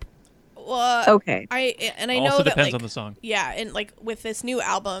a group. Well, Okay. I know Also that, depends like, on the song. Yeah, and like with this new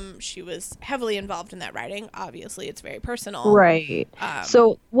album, she was heavily involved in that writing. Obviously, it's very personal. Right. Um,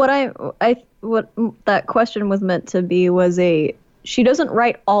 So what that question was meant to be was she doesn't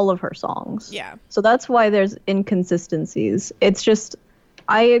write all of her songs. Yeah. So that's why there's inconsistencies. It's just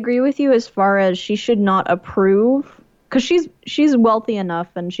I agree with you as far as she should not approve because she's wealthy enough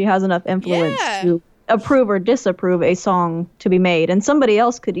and she has enough influence Yeah. to approve or disapprove a song to be made, and somebody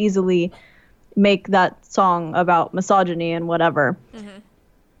else could easily make that song about misogyny and whatever. Mm-hmm.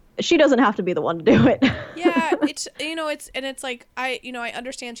 She doesn't have to be the one to do it. Yeah, it's it's like I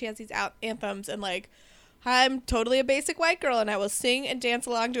understand she has these anthems and like I'm totally a basic white girl and I will sing and dance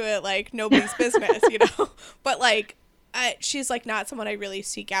along to it like nobody's business, you know. But like she's like not someone I really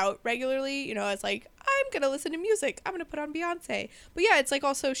seek out regularly, you know. It's like I'm gonna listen to music, I'm gonna put on Beyonce. But yeah, it's like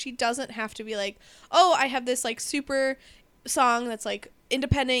also she doesn't have to be like, oh, I have this like super song that's like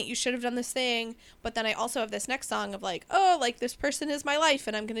independent, you should have done this thing, but then I also have this next song of like, oh, like this person is my life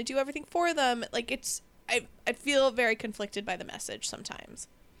and I'm gonna do everything for them. Like it's I feel very conflicted by the message sometimes.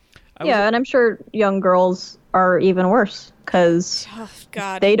 Yeah, and I'm sure young girls are even worse because Oh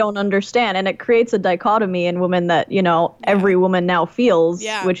God. they don't understand, and it creates a dichotomy in women that every woman now feels,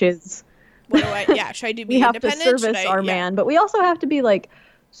 Yeah. which is What do I? Yeah, should I be we have to independent? service our man, but we also have to be like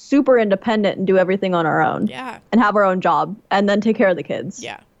super independent and do everything on our own. Yeah. And have our own job and then take care of the kids.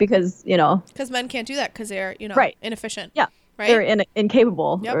 Yeah. Because Because men can't do that because they're Right. inefficient. Yeah. Right. They're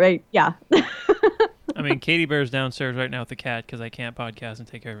incapable. Yep. Right. Yeah. I mean, Katie Bear's downstairs right now with the cat because I can't podcast and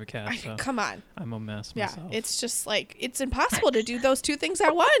take care of a cat. So Come on. I'm a mess Yeah. myself. It's just like it's impossible to do those two things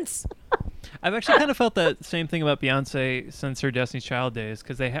at once. I've actually kind of felt that same thing about Beyonce since her Destiny's Child days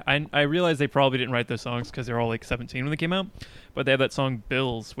because I realized they probably didn't write those songs because they were all like 17 when they came out, but they have that song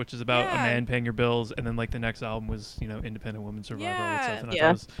Bills, which is about a Yeah. man paying your bills, and then like the next album was Independent Woman Survivor all that Yeah. stuff, and I Yeah.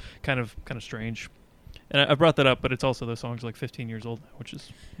 thought it was kind of strange. And I brought that up, but it's also those songs are like 15 years old now, which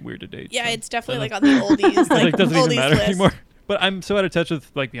is weird to date. Yeah, so. it's definitely So like on the oldies, it like doesn't oldies even matter list. anymore. But I'm so out of touch with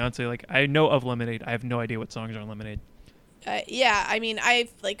like Beyonce. Like I know of Lemonade. I have no idea what songs are on Lemonade. Yeah, I mean, I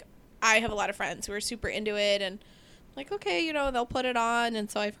have a lot of friends who are super into it, and like, okay, they'll put it on, and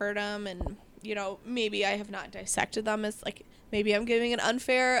so I've heard them, and maybe I have not dissected them as like maybe I'm giving an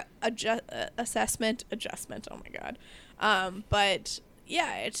unfair adjustment. Oh my god, but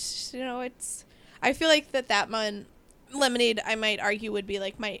yeah, it's it's. I feel like that one, Lemonade, I might argue would be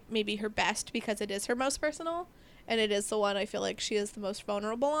like maybe her best because it is her most personal, and it is the one I feel like she is the most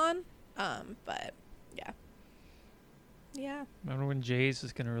vulnerable on. But yeah. Yeah. I wonder when Jay's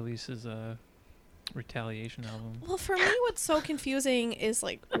is gonna release his Retaliation album. Well, for me, what's so confusing is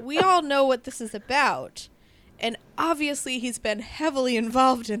like we all know what this is about, and obviously he's been heavily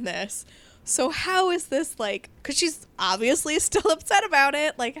involved in this. So how is this like? Because she's obviously still upset about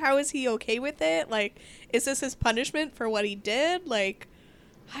it. Like, how is he okay with it? Like, is this his punishment for what he did? Like,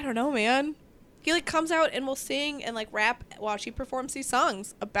 I don't know, man. He like comes out and will sing and like rap while she performs these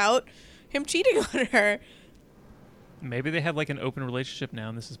songs about him cheating on her. Maybe they have like an open relationship now,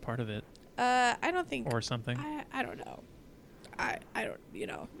 and this is part of it, I don't think. or something. I don't know. I don't.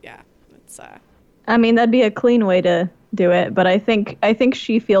 Yeah. It's I mean, that'd be a clean way to do it, but I think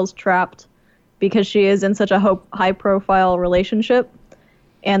she feels trapped because she is in such a high-profile relationship,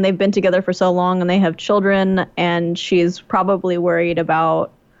 and they've been together for so long, and they have children, and she's probably worried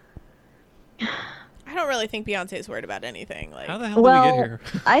about. I don't really think Beyonce's worried about anything. Like, How the hell did we get here?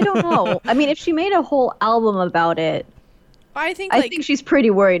 I don't know. I mean, if she made a whole album about it, I think I think she's pretty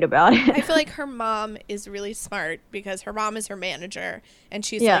worried about it. I feel like her mom is really smart because her mom is her manager, and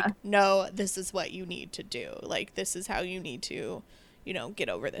she's Yeah. like, no, this is what you need to do. Like, this is how you need to, get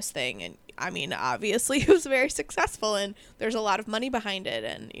over this thing. And I mean, obviously, it was very successful, and there's a lot of money behind it,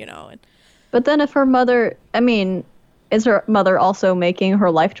 and and But then if her mother, I mean, is her mother also making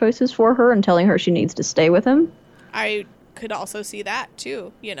her life choices for her and telling her she needs to stay with him? I could also see that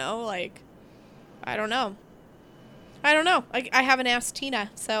too. Like, I don't know. I haven't asked Tina,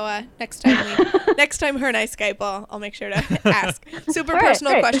 so next time her and I Skype, I'll make sure to ask super All right,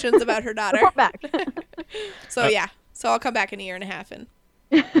 personal great. questions about her daughter. Report back. So yeah, so I'll come back in a year and a half and.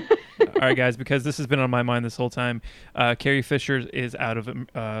 All right, guys, because this has been on my mind this whole time. Carrie Fisher is out of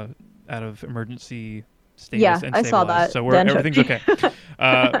out of emergency status Yeah, and I saw stabilized. that. So Dan showed everything's me. okay.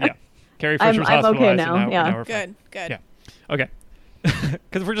 Yeah. Carrie I'm Fisher's okay hospitalized. now, And yeah. now we're fine. Good. Yeah. Okay.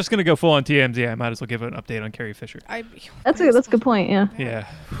 Because we're just going to go full on TMZ, I might as well give an update on Carrie Fisher. That's a good point. Yeah. Yeah.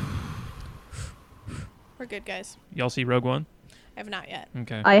 We're good, guys. Y'all see Rogue One? I have not yet.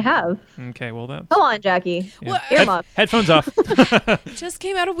 Okay. I have. Okay, well, that's... Come on, Jackie. Yeah. What? Earmuffs. Headphones off. Just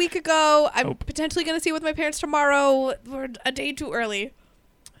came out a week ago. I'm Oh. potentially going to see it with my parents tomorrow. We're a day too early.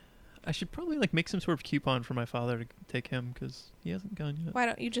 I should probably make some sort of coupon for my father to take him because he hasn't gone yet. Why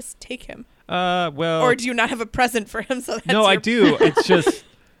don't you just take him? Well... Or do you not have a present for him? So that's No, I your- do. It's just...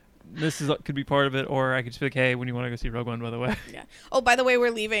 This could be part of it, or I could just be like, hey, when you want to go see Rogue One, by the way. Yeah. Oh, by the way,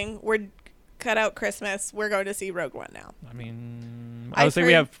 we're leaving. We're cut out Christmas. We're going to see Rogue One now. I mean, I would I've say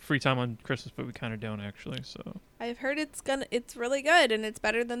we heard- have free time on Christmas, but we kind of don't actually. So I've heard it's really good and it's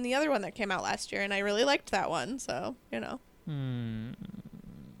better than the other one that came out last year, and I really liked that one. So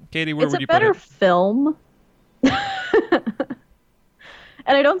Katie, where It's would a you better put it? film.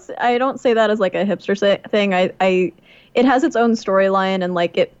 And I don't say that as like a hipster thing. It has its own storyline and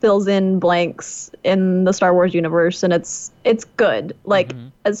like it fills in blanks in the Star Wars universe, and it's good. Like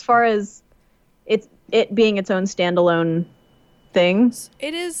Mhm. as far as it being its own standalone thing.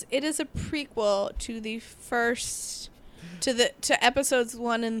 it is a prequel to the first to episodes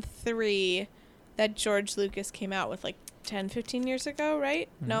 1 and 3 that George Lucas came out with like 10, 15 years ago, right?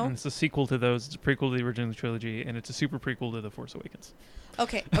 No? And it's a sequel to those. It's a prequel to the original trilogy, and it's a super prequel to The Force Awakens.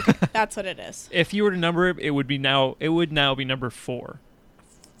 Okay, that's what it is. If you were to number it, it would now be number 4.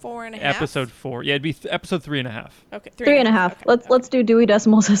 4.5. Episode 4. Yeah, it'd be episode 3.5. Okay, 3.5. Okay, Let's do Dewey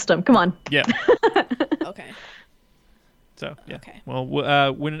Decimal System. Come on. Yeah. Okay. So yeah. Okay. Well,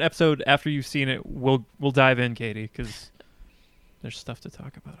 when an episode after you've seen it, we'll dive in, Katie, because there's stuff to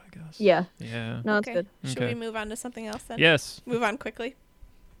talk about, I guess. Yeah. Yeah. No, it's Okay. good. Should Okay. we move on to something else then? Yes. Move on quickly.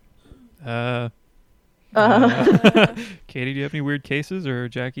 Katie, do you have any weird cases, or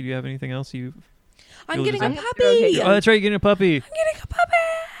Jackie, do you have anything else you? I'm You'll getting a just- puppy. Okay, Oh, that's right, you're getting a puppy. I'm getting a puppy.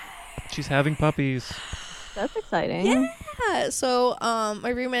 She's having puppies. That's exciting. Yeah. So, my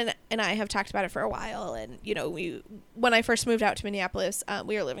roommate and I have talked about it for a while, and when I first moved out to Minneapolis,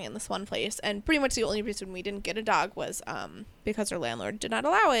 we were living in this one place, and pretty much the only reason we didn't get a dog was because our landlord did not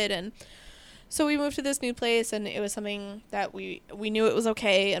allow it, and so we moved to this new place, and it was something that we knew it was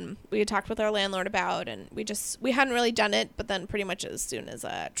okay, and we had talked with our landlord about, and we hadn't really done it, but then pretty much as soon as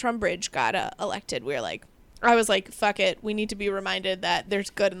Trumbridge got elected, we were like, I was like, fuck it. We need to be reminded that there's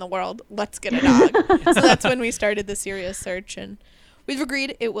good in the world. Let's get a dog. So that's when we started the serious search. And we've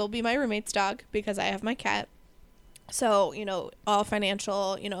agreed it will be my roommate's dog because I have my cat. So, all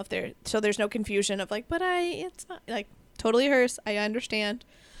financial, so there's no confusion of like, but it's not like totally hers. I understand.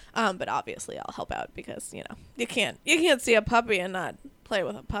 But obviously I'll help out because, you can't see a puppy and not play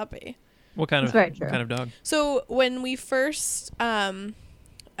with a puppy. What kind That's very of true. dog? So when we first,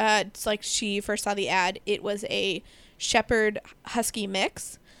 it's like she first saw the ad, it was a Shepherd Husky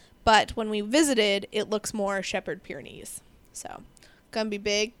mix, but when we visited, it looks more Shepherd Pyrenees. So, gonna be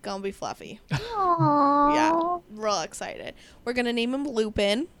big, gonna be fluffy. Aww. Yeah, real excited. We're gonna name him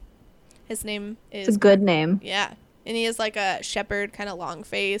Lupin. His name is It's a good name. yeah, and he has like a shepherd kind of long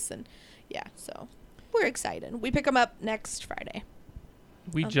face, and yeah, so we're excited. We pick him up next Friday.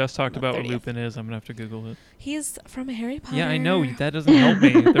 We On just talked the about what 30th. Lupin is. I'm gonna have to Google it. He's from Harry Potter. Yeah, I know that doesn't help me.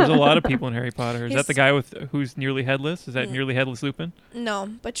 There's a lot of people in Harry Potter. Is that the He's- guy who's nearly headless? Is that Mm. nearly headless Lupin? No,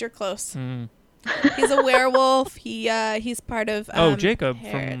 but you're close. Mm. He's a werewolf. He's part of. Jacob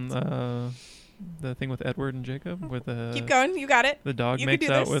Harrods. from the thing with Edward and Jacob, with Keep going. You got it. the dog You can makes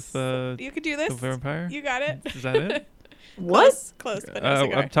do out this. with You could do the this. vampire. You got it. Is that it? What? Close, but no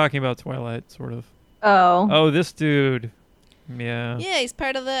cigar. I'm talking about Twilight, sort of. Oh. Oh, this dude. Yeah. Yeah, he's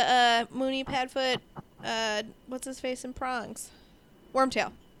part of the Mooney Padfoot. What's his face in Prongs?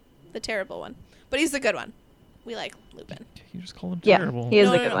 Wormtail, the terrible one. But he's the good one. We like Lupin. You just call him Yeah, terrible. he is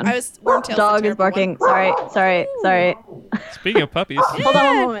no, a no, good no. one. I was Wormtail's Dog the is terrible barking. one. Sorry. Speaking of puppies, Hold on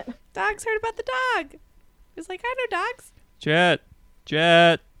one moment. Dogs heard about the dog. He's like, I know dogs. Jet.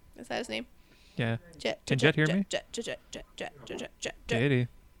 Is that his name? Yeah. Jet. Can Jet hear me? Jet. Katie.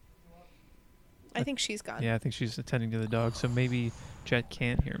 I think she's gone. Yeah, I think she's attending to the dog, so maybe Jet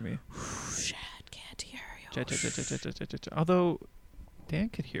can't hear me. Jet can't hear you. Jet. Although Dan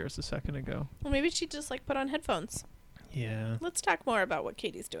could hear us a second ago. Well, maybe she just like put on headphones. Yeah. Let's talk more about what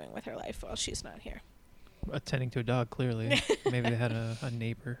Katie's doing with her life while she's not here. Attending to a dog, clearly. Maybe they had a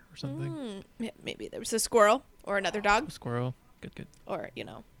neighbor or something. Maybe there was a squirrel or another A dog squirrel. Good. or,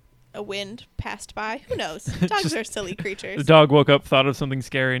 a wind passed by. Who knows? Dogs Just are silly The creatures. dog woke up, thought of something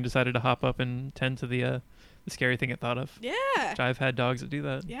scary, and decided to hop up and tend to the the scary thing it thought of. Yeah. I've had dogs that do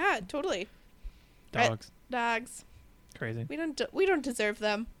that. Yeah, totally. Dogs. Dogs. Crazy. We don't deserve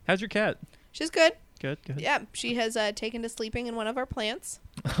them. How's your cat? She's good. Good. Yeah, she has taken to sleeping in one of our plants.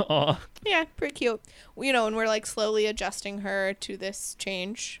 Aw. Yeah, pretty cute. And we're like slowly adjusting her to this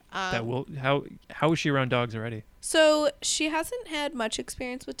change. How is she around dogs already? So she hasn't had much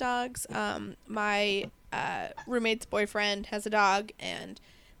experience with dogs. My roommate's boyfriend has a dog, and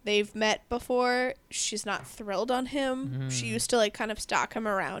they've met before. She's not thrilled on him. She used to like kind of stalk him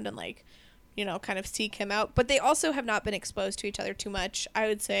around and like, kind of seek him out. But they also have not been exposed to each other too much. I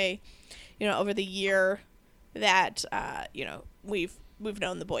would say, over the year that we've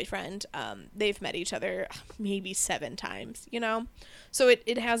known the boyfriend, they've met each other maybe 7 times, so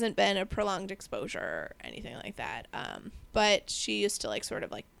it hasn't been a prolonged exposure or anything like that. But she used to like sort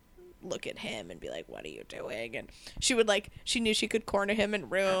of like look at him and be like, what are you doing? And she would like, she knew she could corner him in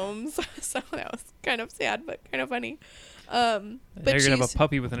rooms. So that was kind of sad but kind of funny. But you're gonna have a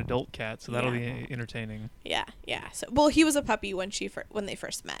puppy with an adult cat, so that'll Yeah. be entertaining. Yeah. So, well, he was a puppy when they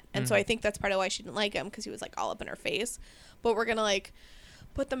first met, and so I think that's part of why she didn't like him, because he was like all up in her face. But we're gonna like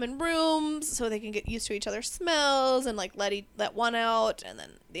put them in rooms so they can get used to each other's smells, and like let one out and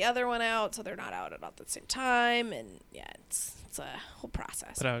then the other one out, so they're not out at all at the same time. And yeah, it's a whole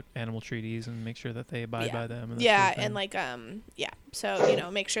process. Put out animal treaties and make sure that they abide by them. And that Yeah, sort of thing. and like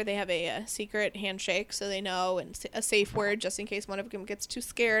so make sure they have a secret handshake so they know, and a safe word just in case one of them gets too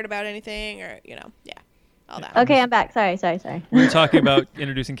scared about anything, or all that. Okay, I'm back. Sorry. We were talking about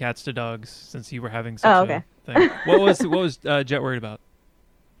introducing cats to dogs since you were having such okay. a thing. What was Jet worried about?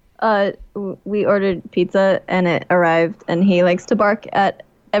 We ordered pizza and it arrived, and he likes to bark at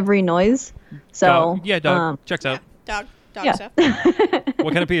every noise. So dog. Checks out. Dog yeah. stuff.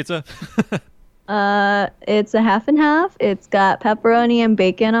 What kind of pizza? It's a half and half. It's got pepperoni and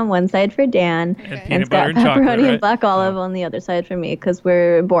bacon on one side for Dan, And Okay. and peanut it's got butter and chocolate, pepperoni right? and black olive Oh. on the other side for me, because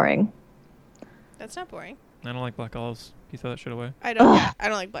we're boring. That's not boring. I don't like black olives. You throw that shit away. I don't. I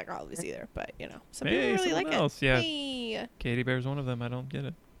don't like black olives either, but some people Hey, really like someone else, it. yeah. Hey, Katie Bear's one of them. I don't get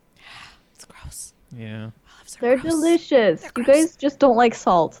it. it's gross. Yeah. Olives are They're gross. delicious. They're You gross. guys just don't like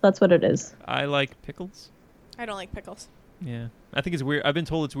salt. That's what it is. I like pickles. I don't like pickles. Yeah. I think it's weird. I've been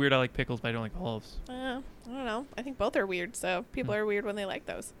told it's weird I like pickles, but I don't like olives. I don't know. I think both are weird. So people are weird when they like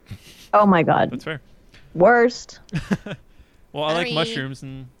those. Oh my god. That's fair. Worst. Well, I like Sorry. mushrooms,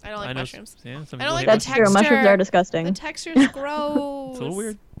 and I don't like know mushrooms. Yeah, some I people don't like hate the That's mushrooms. true. Mushrooms texture. are disgusting. The texture's gross. It's a little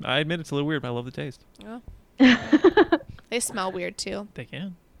weird. I admit it's a little weird, but I love the taste. They smell weird too. They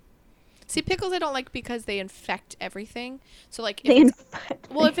can. See, pickles I don't like because they infect everything. So like, They if it's,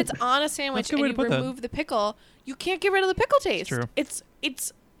 infect well, if it's on a sandwich That's a good and way you to put that. remove the pickle, you can't get rid of the pickle taste. true. It's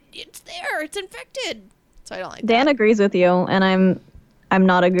there. It's infected. So I don't like Dan that. agrees with you, and I'm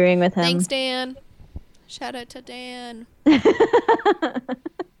not agreeing with him. Thanks, Dan. Shout out to Dan.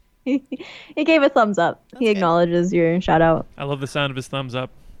 He gave a thumbs up. That's He good. acknowledges your shout out. I love the sound of his thumbs up.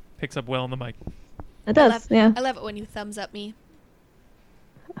 Picks up well on the mic. It does, yeah. I love it when you thumbs up me.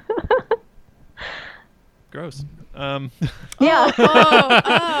 Gross. Yeah.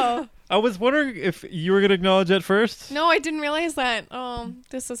 Oh. I was wondering if you were going to acknowledge it first. No, I didn't realize that. Oh,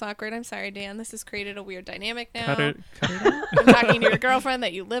 this is awkward. I'm sorry, Dan. This has created a weird dynamic now. Cut it out. I'm talking to your girlfriend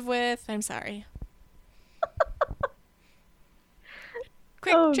that you live with. I'm sorry.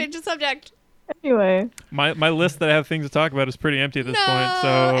 Quick, Oh. change the subject. Anyway. My list that I have things to talk about is pretty empty at this No,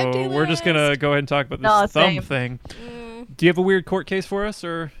 point, empty so we're just going to list. go ahead and talk about this No, thumb same. thing. Mm, Do you have a weird court case for us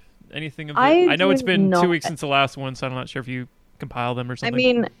or anything of I I know it's do been 2 not. weeks since the last one, so I'm not sure if you compile them or I something.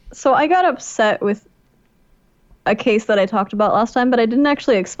 mean, so I got upset with a case that I talked about last time, but I didn't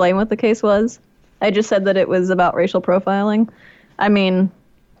actually explain what the case was. I just said that it was about racial profiling. I mean,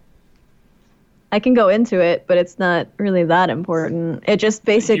 I can go into it, but it's not really that important. It just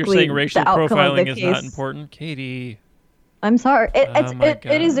basically You're saying racial the outcome of the profiling is case. not important? Katie. I'm sorry.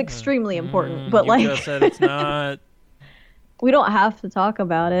 It is God. extremely important, but You like just said it's not. we don't have to talk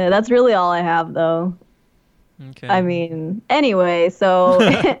about it. That's really all I have, though. Okay. I mean, anyway, so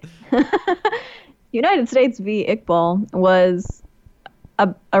United States v. Iqbal was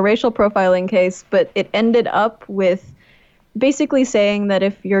a racial profiling case, but it ended up with basically saying that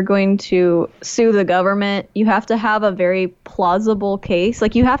if you're going to sue the government, you have to have a very plausible case.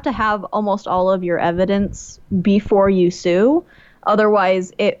 Like, you have to have almost all of your evidence before you sue.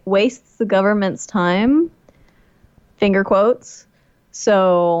 Otherwise, it wastes the government's time. Finger quotes.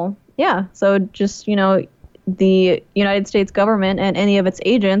 So, yeah. So just, the United States government and any of its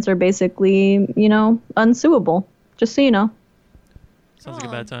agents are basically, unsuable. Just so you know. Sounds like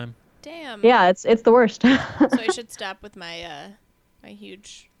a bad time. damn. Yeah, it's the worst. So I should stop with my my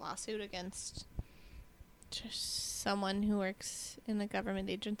huge lawsuit against Just someone who works in a government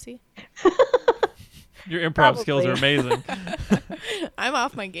agency. Your improv skills are Probably. amazing. I'm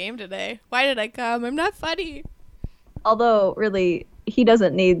off my game today. Why did I come? I'm not funny. Although, really, he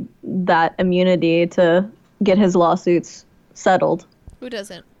doesn't need that immunity to get his lawsuits settled. Who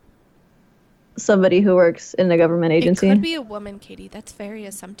doesn't? Somebody who works in a government agency. It could be a woman, Katie. That's very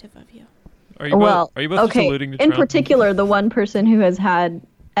assumptive of you. Are you Well, both, are you both just okay. alluding to In Trump? particular, the one person who has had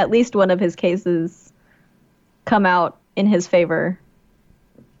at least one of his cases come out in his favor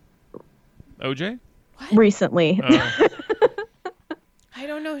OJ? recently. Oh. I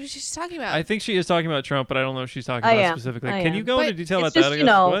don't know who she's talking about. I think she is talking about Trump, but I don't know if she's talking I about am. specifically. I Can am. you go But into detail it's about that? just, I you guess?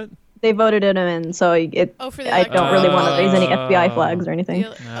 know, What? They voted him in, so oh, for the I don't really want to raise any FBI Oh. flags or anything.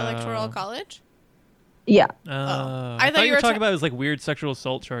 the electoral college. Yeah. I I thought thought you you were were talking ta- about his like weird sexual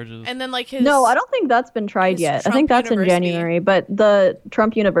assault charges. And then like his No, I don't think that's been tried his yet. I Trump think that's University. in January. But the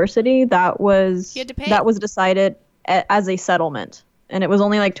Trump University, that was He had to pay. that was decided as a settlement, and it was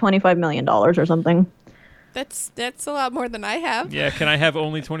only like $25 million or something. That's a lot more than I have. Yeah, can I have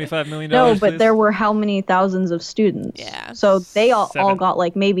only $25 million? No, but please? there were how many thousands of students? Yeah. So they all 7. got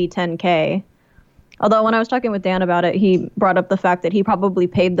like maybe 10K. Although when I was talking with Dan about it, he brought up the fact that he probably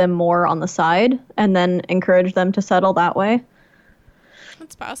paid them more on the side and then encouraged them to settle that way.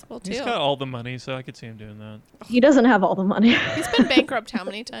 That's possible too. He's got all the money, so I could see him doing that. He doesn't have all the money. He's been bankrupt how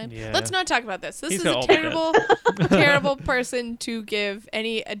many times? Yeah. Let's not talk about this. This He's is got a all the debt. terrible, terrible person to give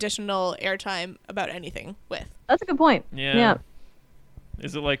any additional airtime about anything with. That's a good point. Yeah. Yeah.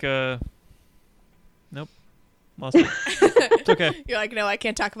 Is it like a? Nope. Lost it. It's okay. You're like, no, I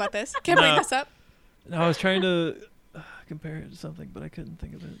can't talk about this. Can't bring No. this up. No, I was trying to compare it to something, but I couldn't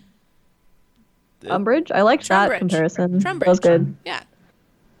think of it. Umbridge? I liked that Trumbridge. comparison. Trumbridge. That was good. Yeah.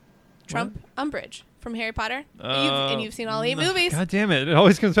 Trump Umbridge from Harry Potter. And you've seen all 8 movies. God damn it! It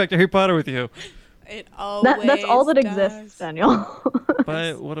always comes back to Harry Potter with you. It always That's all that does. exists, Daniel.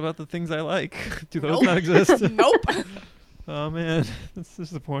 But what about the things I like? Do those Nope. not exist? Nope. Oh man, that's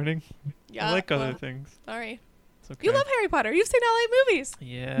disappointing. Yeah, I like other well, things. Sorry. It's okay. You love Harry Potter. You've seen all 8 movies.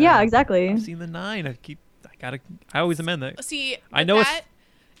 Yeah. Yeah, exactly. I've seen the 9. I always amend that. See, I know it's- that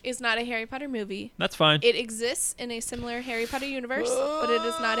is not a Harry Potter movie. That's fine. It exists in a similar Harry Potter universe, but it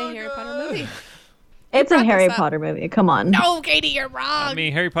is not a Harry Potter movie. It's brought a Harry this up. Potter movie. Come on. No, Katie, you're wrong. I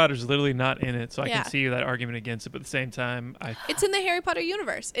mean, Harry Potter's literally not in it, so I Yeah. can see that argument against it. But at the same time, It's in the Harry Potter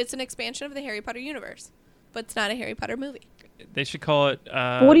universe. It's an expansion of the Harry Potter universe, but it's not a Harry Potter movie. they should call it.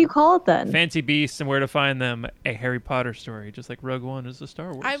 What do you call it then? Fancy Beasts and Where to Find Them, a Harry Potter story, just like Rogue One is a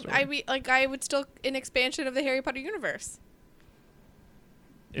Star Wars story. I would still an expansion of the Harry Potter universe.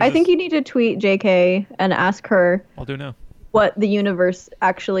 Is I think this- you need to tweet JK and ask her I'll do now. what the universe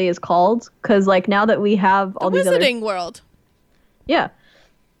actually is called. Because, like, now that we have all The these other... Wizarding World. Yeah.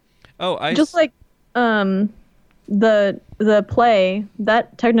 Oh, Just like the play,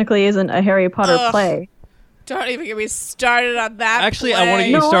 that technically isn't a Harry Potter Ugh. play. Don't even get me started on that. Actually, I wanna play. get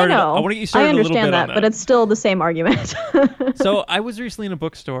you No, started- I know. I wanna get you started I a little understand bit on that, that. but it's still the same argument. So I was recently in a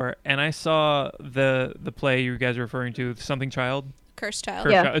bookstore and I saw the play you guys are referring to, Something Child. Cursed Child.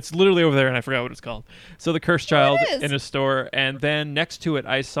 Cursed Yeah. Child. It's literally over there, and I forgot what it's called. So the Cursed Child it is. in a store, and then next to it,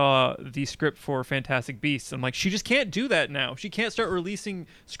 I saw the script for Fantastic Beasts. I'm like, she just can't do that now. She can't start releasing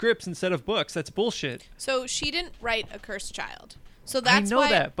scripts instead of books. That's bullshit. So she didn't write A Cursed Child. So that's I know why,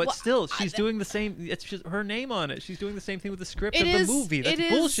 that, but well, still, I- she's doing the same. It's just her name on it. She's doing the same thing with the script It of is the movie. That's it is-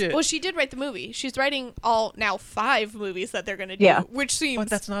 bullshit. Well, she did write the movie. She's writing all now 5 movies that they're going to do, Yeah. which seems But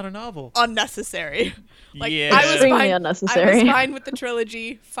that's not a novel. unnecessary. Like Yeah. I was Extremely fine. I unnecessary. was fine with the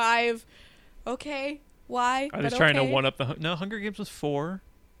trilogy. 5. Okay. Why? Are they But just trying to okay. one up the? No, Hunger Games was 4.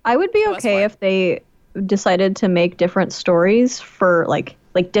 I would be That was okay fun. if they decided to make different stories for like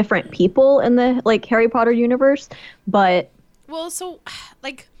different people in the like Harry Potter universe, but Well, so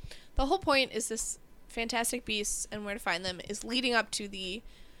like the whole point is this Fantastic Beasts and Where to Find Them is leading up to the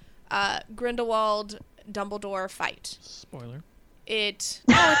Grindelwald Dumbledore fight. Spoiler. It's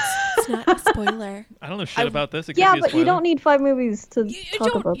not a spoiler. I don't know shit I- about this. It could yeah, be a but you spoiler. don't need 5 movies to You talk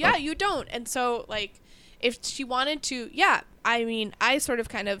don't. about Yeah, that. you don't. And so like if she wanted to, yeah, I mean, I sort of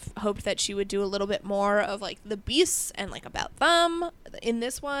kind of hoped that she would do a little bit more of like the beasts and like about them in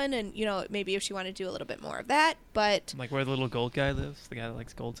this one, and you know maybe if she wanted to do a little bit more of that, but Like where the little gold guy lives, the guy that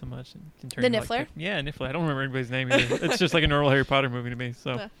likes gold so much and can turn The into, like, Niffler? yeah, Niffler. I don't remember anybody's name either. It's just like a normal Harry Potter movie to me.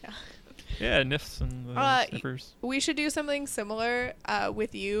 So yeah. yeah, Nifs and the Uh, Sniffers. We should do something similar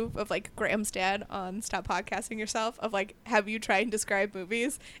with you of like Graham's dad on Stop Podcasting Yourself of like have you try and describe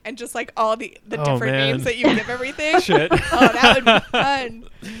movies and just like all the Oh, different man. names that you give everything. Shit. Oh, that would be fun.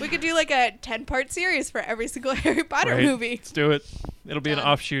 We could do like a 10-part series for every single Harry Potter Right. movie. Let's do it. It'll be an Done.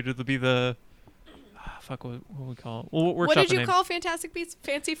 offshoot. It'll be the Fuck, what we call it? We'll What did you call Fantastic Beasts?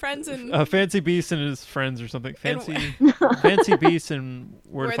 Fancy Friends and Fancy Beast and his friends or something. And Fancy Beast and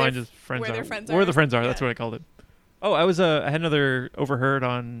where to Where find their- his friends where are. their friends Where are. the friends are. Yeah. That's what I called it. Oh, I had another overheard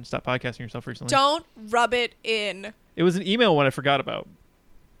on Stop Podcasting Yourself recently. don't rub it in. It was an email one I forgot about.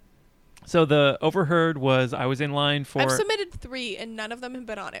 So the overheard was I was in line for. I've submitted 3 and none of them have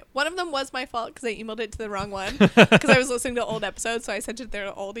been on it. One of them was my fault because I emailed it to the wrong one because I was listening to old episodes, so I sent it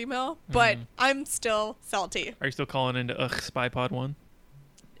their old email. But I'm still salty. Are you still calling into SpyPod 1?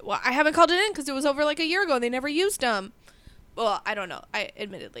 Well, I haven't called it in because it was over like a year ago and they never used them. Well, I don't know.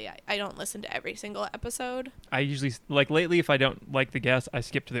 Admittedly, I don't listen to every single episode. I usually lately if I don't like the guest, I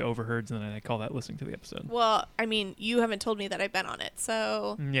skip to the overheards and then I call that listening to the episode. Well, I mean, you haven't told me that I've been on it,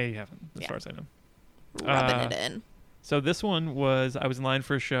 so Yeah, you haven't, as Yeah. far as I know. rubbing it in. So this one was I was in line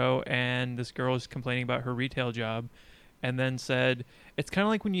for a show and this girl was complaining about her retail job and then said, it's kind of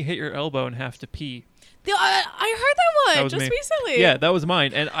like when you hit your elbow and have to pee. I heard that one That was just me. recently. Yeah, that was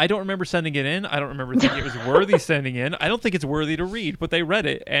mine. And I don't remember sending it in. I don't remember thinking it was worthy sending in. I don't think it's worthy to read, but they read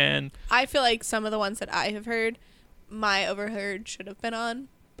it. And I feel like some of the ones that I have heard, my overheard should have been on,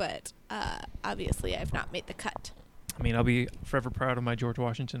 but obviously I've not made the cut. I mean, I'll be forever proud of my George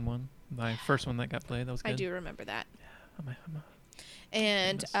Washington one. My first one that got played. That was good. I do remember that. I'm a-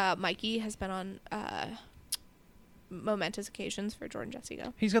 And Mikey has been on momentous occasions for Jordan Jesse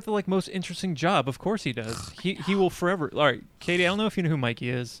Go. He's got the most interesting job. Of course he does. He will forever. All right, Katie. I don't know if you know who Mikey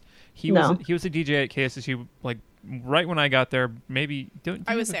is. He was a DJ at KSSU right when I got there. Maybe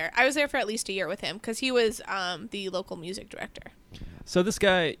I was there. I was there for at least a year with him because he was the local music director. So this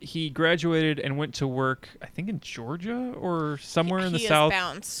guy, he graduated and went to work, I think in Georgia or somewhere in the He South. has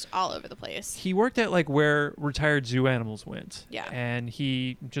bounced all over the place. He worked at where retired zoo animals went. Yeah. And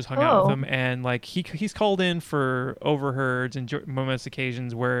he just hung out with Oh. them, and he's called in for overheards and momentous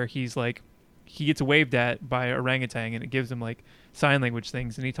occasions where he's he gets waved at by an orangutan and it gives him sign language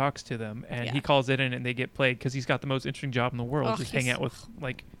things and he talks to them and Yeah. he calls it in and they get played because he's got the most interesting job in the world, Oh, just hanging he's- out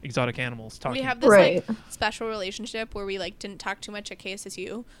with exotic animals talking. We have this Right. special relationship where we didn't talk too much at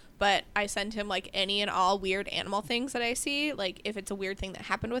KSSU, but I send him any and all weird animal things that I see. If it's a weird thing that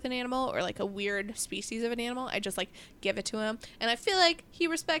happened with an animal or a weird species of an animal, I just give it to him, and I feel like he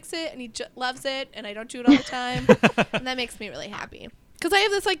respects it and he loves it, and I don't do it all the time, and that makes me really happy. Because I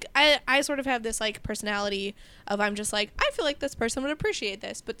have this I sort of have this personality of I'm just I feel like this person would appreciate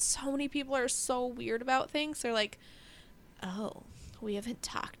this, but so many people are so weird about things. They're oh, we haven't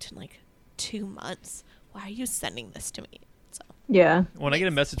talked in 2 months. Why are you sending this to me? So Yeah. When I get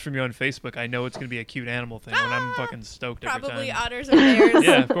a message from you on Facebook, I know it's going to be a cute animal thing, and I'm fucking stoked every probably time. otters and bears.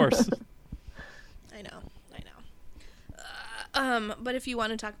 Yeah, of course. I know. But if you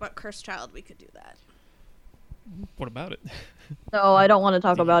want to talk about Cursed Child, we could do that. What about it? No, I don't want to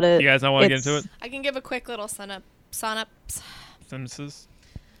talk about it. You guys not want to get into It's- it? I can give a quick little synopsis. Synopsis?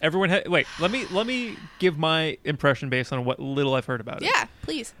 Everyone, wait. Let me give my impression based on what little I've heard about it. Yeah,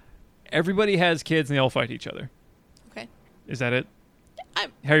 please. Everybody has kids and they all fight each other. Okay. Is that it?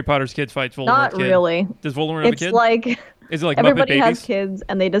 I'm- Harry Potter's kid fights Voldemort's Not kid. really. Does Voldemort have a It's kid? Is it like Muppet everybody Babies? has kids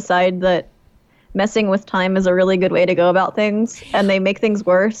and they decide that messing with time is a really good way to go about things, and they make things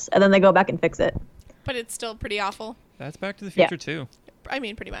worse, and then they go back and fix it. But it's still pretty awful. That's Back to the Yeah. Future too. I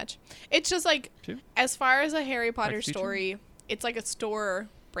mean, pretty much. It's just Two? as far as a Harry Potter Future? story, it's a store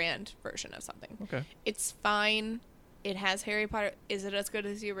brand version of something. Okay. It's fine. It has Harry Potter. Is it as good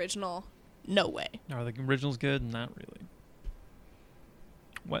as the original? No way. Are the originals good? Not really.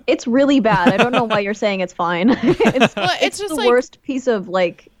 What? It's really bad. I don't know why you're saying it's fine. it's Well, it's just the worst piece of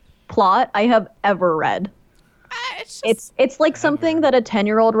plot I have ever read. It's just. It's like something that a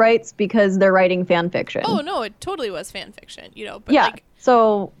 10-year-old writes because they're writing fan fiction. Oh no! It totally was fan fiction. But yeah.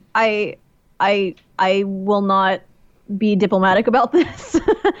 So I will not be diplomatic about this.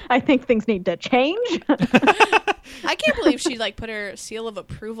 I think things need to change. I can't believe she put her seal of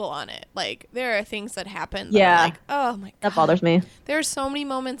approval on it. There are things that happen. That Yeah. I'm oh my god. That bothers me. There are so many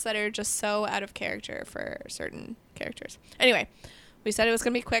moments that are just so out of character for certain characters. Anyway, we said it was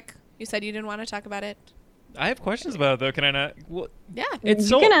gonna be quick. You said you didn't want to talk about it. I have questions about it though. Can I not? Well, Yeah. it You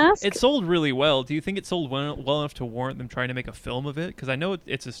sold. can ask. It sold really well. Do you think it sold well enough to warrant them trying to make a film of it? Because I know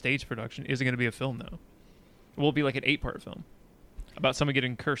it's a stage production. Is it going to be a film though? Will it be an 8-part film about someone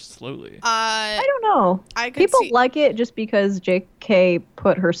getting cursed slowly? I don't know. I could People see. like it just because J.K.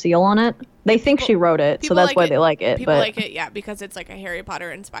 put her seal on it. They think she wrote it, so people that's like why it- they like it. People But like it, yeah, because it's a Harry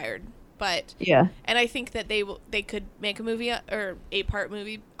Potter inspired. But yeah, and I think that they could make a movie or 8-part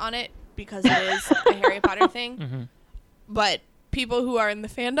movie on it because it is a Harry Potter thing. Mm-hmm. But people who are in the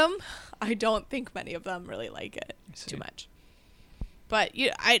fandom, I don't think many of them really like it see. too much. But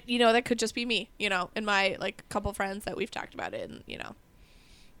that could just be me, and my like couple friends that we've talked about it, and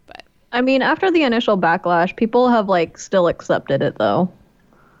but I mean, after the initial backlash, people have like still accepted it though.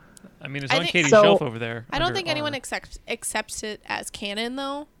 I mean, it's on Katie's so. shelf over there. I don't under think anyone R. accepts it as canon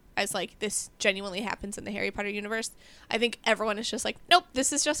though, as like this genuinely happens in the Harry Potter universe. I think everyone is just like, nope,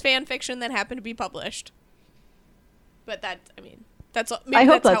 this is just fan fiction that happened to be published. But that's maybe I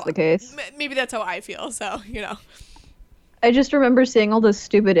hope that's that's the case. Maybe that's how I feel. So I just remember seeing all those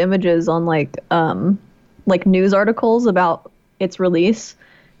stupid images on like news articles about its release,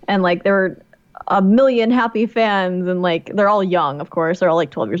 and like there were a million happy fans, and like they're all young, of course, they're all like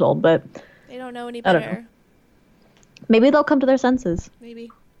 12 years old, but they don't know any I don't better. know. Maybe they'll come to their senses.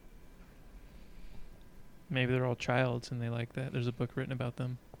 Maybe Maybe they're all childs and they like that. There's a book written about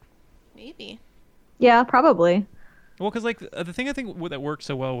them. Maybe. Yeah, probably. Well, because like the thing I think that works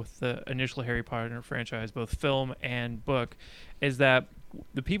so well with the initial Harry Potter franchise, both film and book, is that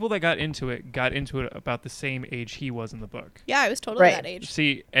the people that got into it about the same age he was in the book. Yeah, I was totally Right. that age.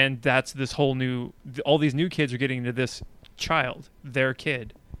 See, and that's this whole new. All these new kids are getting into this child, their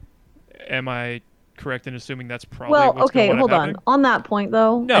kid. Am I correct in assuming that's probably Well, what's okay, going to hold happen? on. On that point,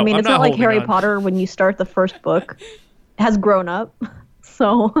 though, No, I mean, I'm it's not not like holding Harry on. Potter when you start the first book has grown up,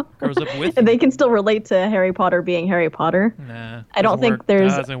 so Grows up with they you. can still relate to Harry Potter being Harry Potter. Nah, I don't doesn't think work.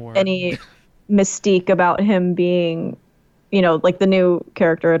 there's Doesn't work. any mystique about him being, like the new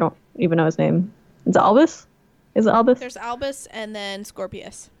character. I don't even know his name. Is it Albus? Is it Albus? There's Albus and then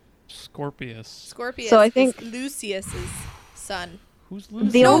Scorpius. Scorpius. Scorpius So I think- is Lucius's son. Who's Lucy?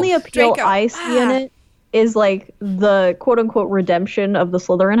 The No, only appeal Draco. I see in it is like the quote unquote redemption of the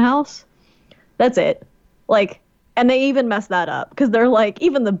Slytherin house. That's it. Like, and they even mess that up because they're like,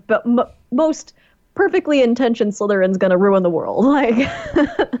 even the most perfectly intentioned Slytherin's gonna ruin the world. Like,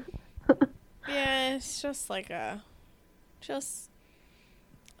 Yeah, it's just like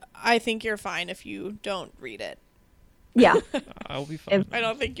I think you're fine if you don't read it. yeah. I'll be fine. I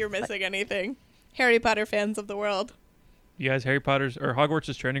don't think you're missing anything. Harry Potter fans of the world. You guys, Harry Potter's or Hogwarts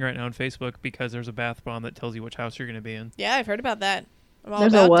is trending right now on Facebook because there's a bath bomb that tells you which house you're going to be in. Yeah, I've heard about that. I'm all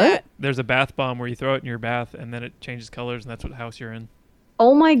There's a about what? that. There's a bath bomb where you throw it in your bath and then it changes colors and that's what house you're in.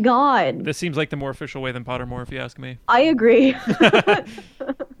 Oh my god. This seems like the more official way than Pottermore, if you ask me. I agree.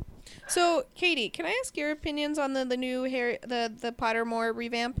 So, Katie, can I ask your opinions on the new the Pottermore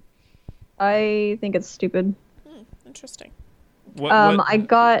revamp? I think it's stupid. Interesting. What, I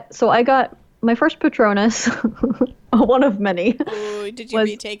got my first Patronus, one of many. Ooh, did you Was-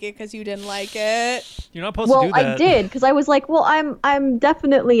 retake it because you didn't like it? you're not supposed Well, to do that. I did because I was like, well, I'm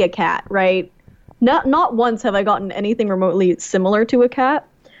definitely a cat, right? Not once have I gotten anything remotely similar to a cat.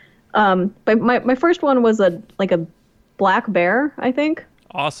 But my first one was a black bear, I think.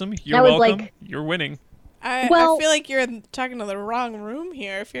 Awesome. You're That was welcome. like- You're winning. I Well- feel like you're talking to the wrong room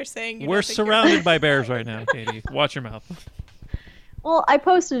here if you're saying you We're don't think you're- surrounded by bears right now, Katie. Watch your mouth. Well, I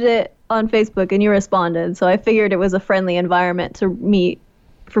posted it on Facebook and you responded, so I figured it was a friendly environment for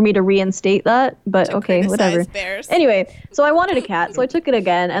me to reinstate that. But to okay, criticize whatever. Bears. Anyway, so I wanted a cat, so I took it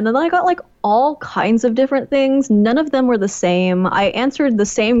again, and then I got like all kinds of different things. None of them were the same. I answered the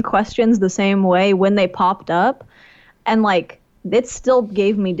same questions the same way when they popped up, and like it still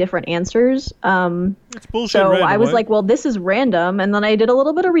gave me different answers. It's bullshit. So random, I was what? like, well, this is random, and then I did a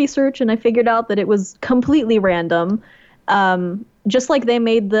little bit of research, and I figured out that it was completely random, just like they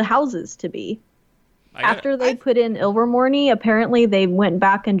made the houses to be. After they put in Ilvermorny, apparently they went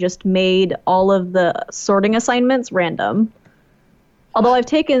back and just made all of the sorting assignments random. Although I've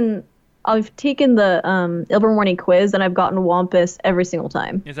taken the Ilvermorny quiz and I've gotten Wampus every single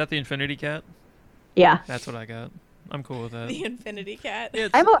time. Is that the Infinity Cat? Yeah. That's what I got. I'm cool with that. The Infinity Cat.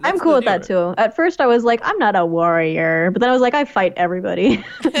 It's- I'm that's cool the with that too. At first I was like, I'm not a warrior, but then I was like, I fight everybody.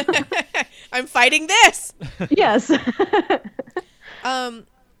 I'm fighting this. Yes.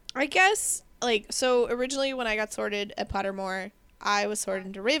 I guess so originally when I got sorted at Pottermore, I was sorted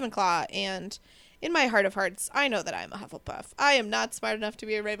into Ravenclaw, and in my heart of hearts, I know that I'm a Hufflepuff. I am not smart enough to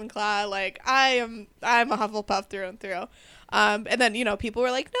be a Ravenclaw. Like I'm a Hufflepuff through and through. And then, people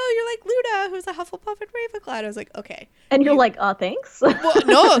were like, no, you're like Luna, who's a Hufflepuff and Ravenclaw. And I was like, okay. And you're like, thanks. Well,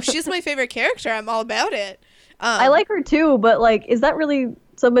 no, she's my favorite character. I'm all about it. I like her too, but like, is that really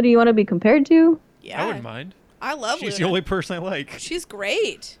somebody you want to be compared to? Yeah. I wouldn't mind. I love She's Luna. the only person I like. She's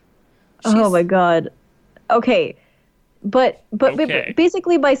great. Oh my god. Okay. But Okay.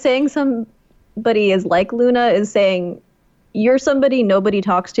 basically by saying somebody is like Luna is saying you're somebody nobody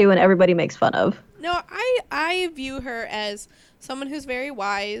talks to and everybody makes fun of. No, I view her as someone who's very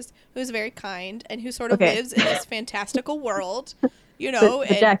wise, who's very kind, and who sort of Okay. lives in this fantastical world. you know, But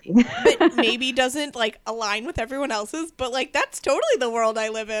and Jackie. but maybe doesn't like align with everyone else's, but like that's totally the world I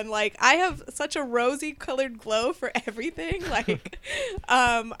live in. Like I have such a rosy colored glow for everything. Like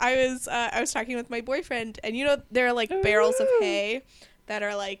I was talking with my boyfriend, and you know there are like barrels of hay that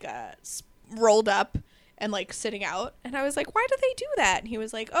are like rolled up and like sitting out, and I was like, why do they do that? And he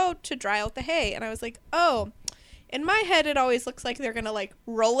was like, oh, to dry out the hay. And I was like, oh, in my head it always looks like they're gonna like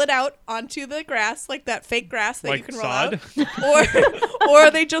roll it out onto the grass, like that fake grass that Like you can roll sod? out,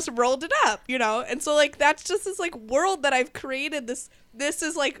 or they just rolled it up, you know. And so like that's just this like world that I've created. This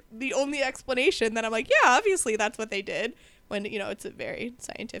is like the only explanation that I'm like, yeah, obviously that's what they did, when you know it's a very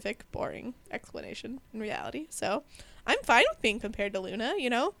scientific, boring explanation in reality. So I'm fine with being compared to Luna, you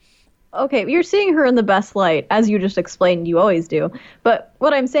know. Okay, you're seeing her in the best light, as you just explained, you always do. But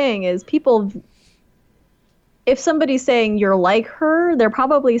what I'm saying is, if somebody's saying you're like her, they're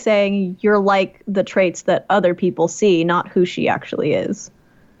probably saying you're like the traits that other people see, not who she actually is.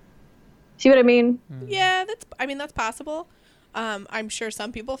 See what I mean? Yeah, that's possible. I'm sure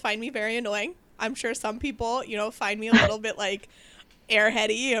some people find me very annoying. I'm sure some people, you know, find me a little bit like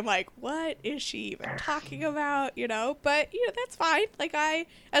airheady. I'm like, what is she even talking about? You know, but you know, that's fine. Like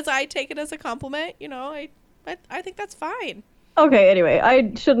as I take it as a compliment, you know, I think that's fine. Okay, anyway,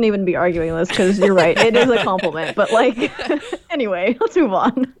 I shouldn't even be arguing this because you're right. It is a compliment. But like, anyway, let's move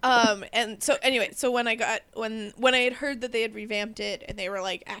on. And so anyway, so when I had heard that they had revamped it, and they were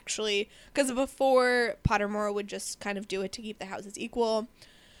like, actually, because before Pottermore would just kind of do it to keep the houses equal.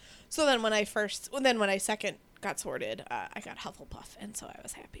 So then when I second got sorted, I got Hufflepuff, and so I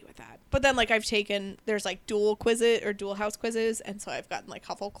was happy with that. But then like there's like dual house quizzes, and so I've gotten like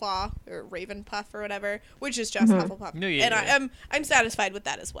Huffleclaw or Ravenpuff or whatever, which is just Hufflepuff. No, yeah, and I'm satisfied with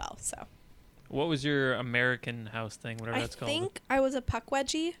that as well. So What was your American house thing, whatever that's called? I think I was a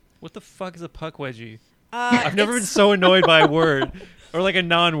Puckwedgie. What the fuck is a Puckwedgie? I've never been so annoyed by a word or like a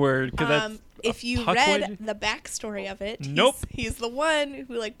non-word. If you read the backstory of it, Nope. He's the one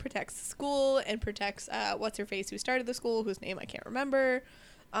who like protects the school and protects what's her face who started the school, whose name I can't remember.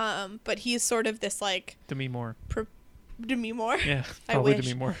 But he's sort of this like Demi Moore. Demi Moore. Yeah, I probably wish.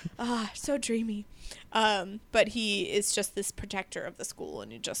 Demi Moore. So dreamy. But he is just this protector of the school,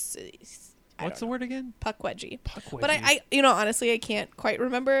 and What's the word again? Puckwedgie. Puckwedgie. But I you know, honestly, I can't quite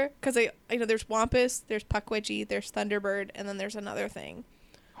remember because I know there's Wampus, there's Puckwedgie, there's Thunderbird, and then there's another thing.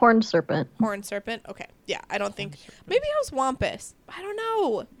 Horned serpent. Horned serpent. Okay. Yeah, I don't think. Maybe I was Wampus. I don't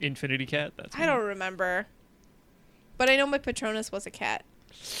know. Infinity Cat. That's I don't remember. But I know my Patronus was a cat.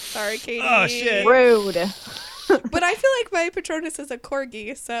 Sorry, Katie. Oh, shit. Rude. But I feel like my Patronus is a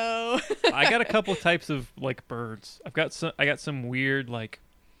corgi, so. I got a couple types of like birds. I got some weird like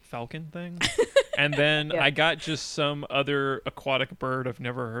falcon thing, and then Yeah. I got just some other aquatic bird I've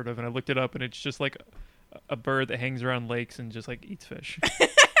never heard of, and I looked it up, and it's just like a bird that hangs around lakes and just like eats fish.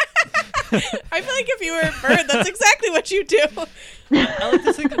 I feel like if you were a bird, that's exactly what you do. I like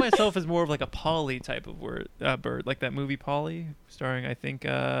to think of myself as more of like a Polly type of bird, like that movie Polly, starring I think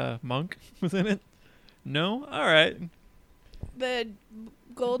Monk was in it. No, all right, The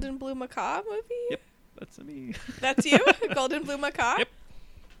Golden Blue Macaw movie? Yep. That's me. That's you? Golden Blue Macaw? Yep.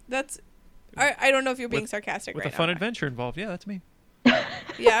 That's. I don't know if you're being With- sarcastic With right a fun now. adventure involved. Yeah, that's me.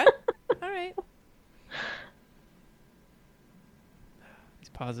 Yeah? All right. These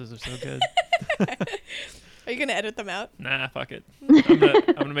pauses are so good. Are you going to edit them out? Nah, fuck it. I'm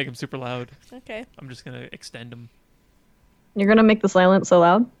gonna make them super loud. Okay. I'm just gonna extend them. You're gonna make the silence so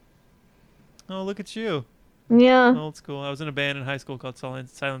loud? Oh, look at you. Yeah. Old school. I was in a band in high school called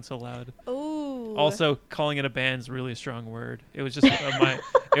Silence So Loud. Ooh. Also, calling it a band is really a strong word. It was just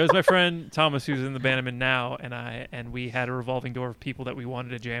it was my friend Thomas, who's in the band I'm in now, and we had a revolving door of people that we wanted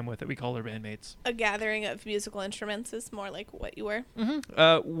to jam with that we called our bandmates. A gathering of musical instruments is more like what you were.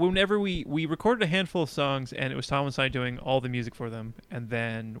 Whenever we recorded a handful of songs, and it was Thomas and I doing all the music for them, and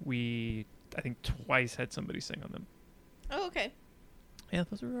then we, I think, twice had somebody sing on them. Oh, okay. Yeah,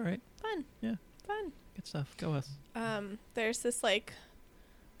 those were all right. Fun. Yeah. Fun. Good stuff. Go us.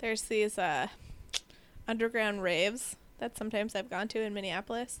 There's these underground raves that sometimes I've gone to in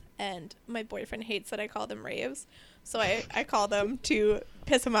Minneapolis, and my boyfriend hates that I call them raves, so I call them, to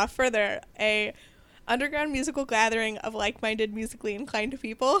piss him off further, a underground musical gathering of like-minded, musically inclined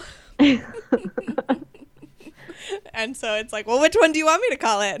people. And so it's like, well, which one do you want me to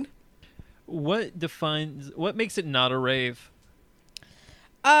call it? What makes it not a rave?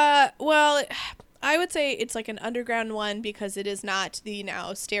 Well, I would say it's like an underground one because it is not the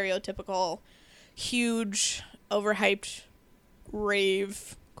now stereotypical huge overhyped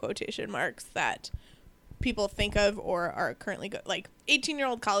rave quotation marks that people think of or are currently like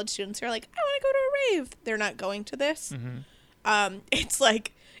 18-year-old college students who are like, I want to go to a rave. They're not going to this. Mm-hmm.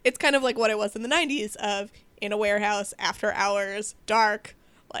 It's kind of like what it was in the 90s of in a warehouse after hours, dark,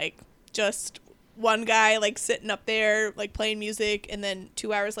 like just one guy like sitting up there like playing music, and then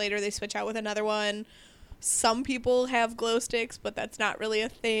 2 hours later they switch out with another one. Some people have glow sticks, but that's not really a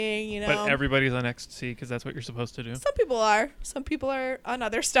thing, you know. But everybody's on ecstasy because that's what you're supposed to do. Some people are. Some people are on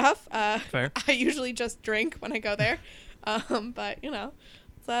other stuff. Fair. I usually just drink when I go there. But, you know,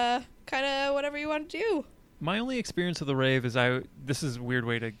 it's kind of whatever you want to do. My only experience of the rave is this is a weird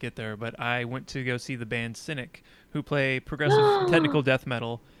way to get there, but I went to go see the band Cynic, who play progressive technical death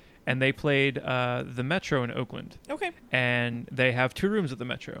metal, and they played the Metro in Oakland. Okay. And they have 2 rooms at the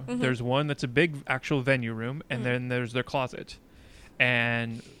Metro. Mm-hmm. There's one that's a big actual venue room, and then there's their closet.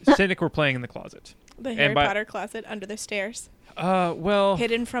 And Cynic were playing in the closet. The Harry Potter closet under the stairs. Well,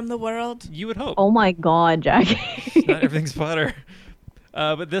 Hidden from the world. you would hope. Oh my god, Jackie. Not everything's Potter.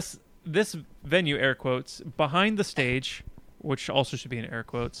 But this venue, air quotes, behind the stage, which also should be in air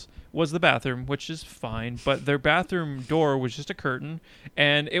quotes, was the bathroom, which is fine. But their bathroom door was just a curtain,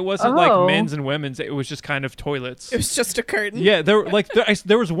 and it wasn't like men's and women's. It was just kind of toilets. It was just a curtain. Yeah, there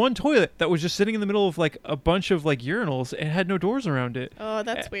was one toilet that was just sitting in the middle of like a bunch of like urinals and had no doors around it. Oh,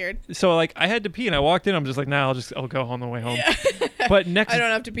 that's weird. So like I had to pee and I walked in. I'm just like, nah, I'll go on the way home. Yeah. But next, I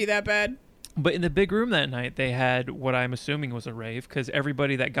don't have to pee that bad. But in the big room that night, they had what I'm assuming was a rave, because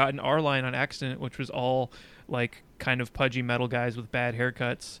everybody that got in our line on accident, which was all like kind of pudgy metal guys with bad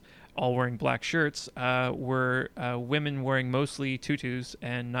haircuts, all wearing black shirts, were women wearing mostly tutus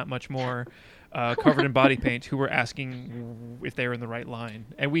and not much more, covered in body paint, who were asking if they were in the right line.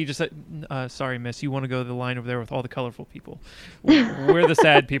 And we just said, sorry, miss, you want to go to the line over there with all the colorful people. We're the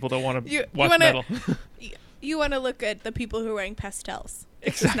sad people that want to watch metal. You want to look at the people who are wearing pastels.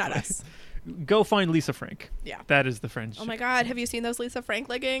 Exactly. It's not us. Go find Lisa Frank. Yeah. That is the French. Oh my God, have you seen those Lisa Frank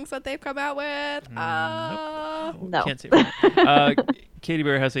leggings that they've come out with? Nope. No. Can't say that. Katie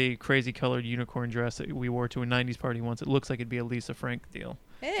Bear has a crazy colored unicorn dress that we wore to a 90s party once. It looks like it'd be a Lisa Frank deal.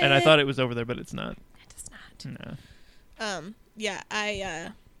 Hey. And I thought it was over there, but it's not. It does not. No. Yeah,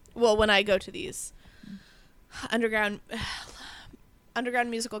 well, when I go to these underground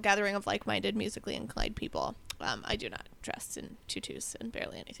musical gathering of like-minded, musically inclined people, I do not dress in tutus and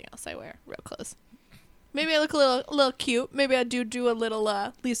barely anything else. I wear real clothes. Maybe I look a little cute. Maybe I do a little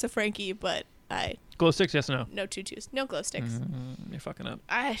Lisa Frankie, but Glow sticks, yes or no? no tutus, no glow sticks. You're fucking up.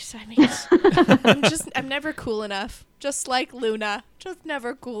 I mean, I'm never cool enough. Just like Luna, just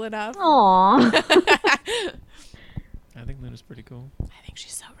never cool enough. Aww. I think Luna's pretty cool. I think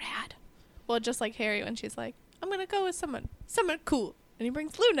she's so rad. Well, just like Harry when she's like, I'm gonna go with someone cool, and he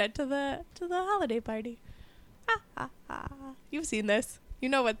brings Luna to the holiday party. Ha ha ha! You've seen this. You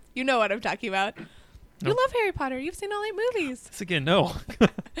know what I'm talking about. Nope. You love Harry Potter. You've seen all 8 movies. This again, no.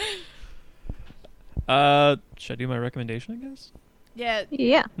 Should I do my recommendation, I guess? Yeah.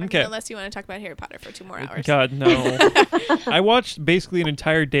 Yeah. I mean, Okay. unless you want to talk about Harry Potter for 2 more hours. God, no. I watched basically an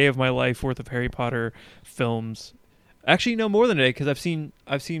entire day of my life worth of Harry Potter films. Actually, no, more than a day, because I've seen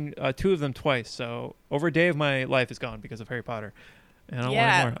 2 of them twice. So over a day of my life is gone because of Harry Potter. And I don't want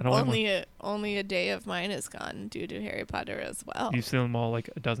any more. I don't want any more. Only a day of mine is gone due to Harry Potter as well. You've seen them all like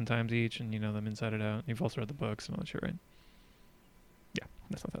a dozen times each, and you know them inside and out. You've also read the books and all that shit, right? Yeah,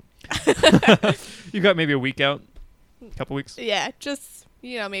 that's not that. You've got maybe a week out, a couple weeks. Yeah, just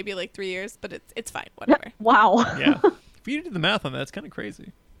maybe like 3 years, but it's fine. Whatever. Wow. Yeah. If you did the math on that, it's kind of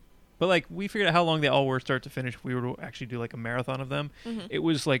crazy. But like we figured out how long they all were start to finish. If we were to actually do like a marathon of them, it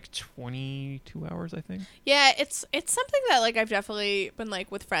was like 22 hours, I think. Yeah, it's something that like I've definitely been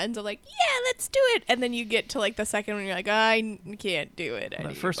like with friends of like, yeah, let's do it, and then you get to like the second one, you're like, I can't do it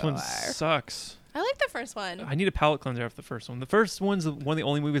anymore. That first one sucks. I like the first one. I need a palate cleanser after the first one. The first one's one of the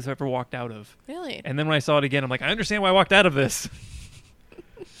only movies I've ever walked out of. Really? And then when I saw it again, I'm like, I understand why I walked out of this.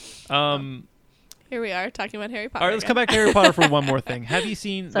 Here we are talking about Harry Potter. All right, let's again. come back to Harry Potter for one more thing. Have you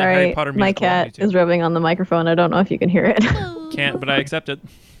seen the Sorry, Harry Potter musical? my cat is rubbing on the microphone. I don't know if you can hear it. Can't, but I accept it.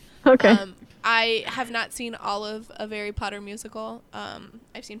 Okay. I have not seen all of a Harry Potter musical.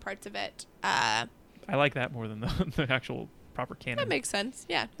 I've seen parts of it. I like that more than the actual proper canon. That makes sense.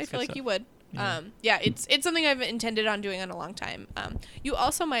 Yeah, I It's feel good like you stuff. would. Yeah. It's something I've intended on doing in a long time. You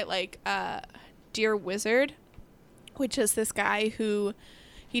also might like Dear Wizard, which is this guy who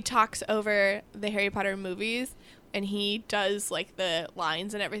he talks over the Harry Potter movies, and he does like the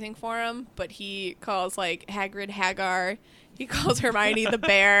lines and everything for him, but he calls like Hagrid Hagar. He calls Hermione the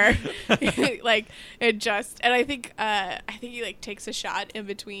bear. Like it just, and I think he like takes a shot in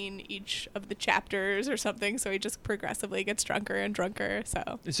between each of the chapters or something, so he just progressively gets drunker and drunker.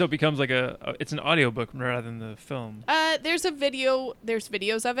 So it becomes like it's an audiobook rather than the film. there's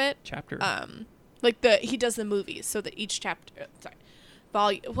videos of it. Chapter. Like he does the movies, so that each chapter,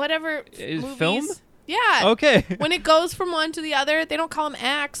 volume, whatever movies. Film? Yeah. Okay. When it goes from one to the other, they don't call them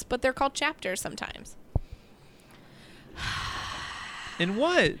acts, but they're called chapters sometimes. In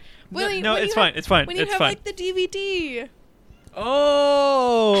what? When No, you it's have- fine. It's fine. When you It's have fine. like the DVD,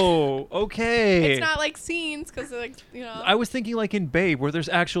 Oh, okay. it's not like scenes because like I was thinking like in Babe, where there's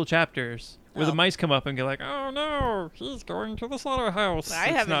actual chapters, where the Oh. mice come up and go like, "Oh no, he's going to the slaughterhouse." I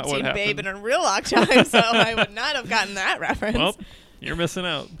That's haven't not what seen Babe in happened. a real long time, so I would not have gotten that reference. Well, you're missing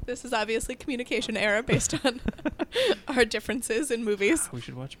out. This is obviously communication error based on our differences in movies. We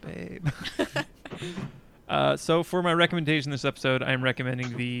should watch Babe. So for my recommendation this episode, I'm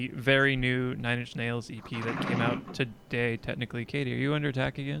recommending the very new Nine Inch Nails EP that came out today. Technically, Katie, are you under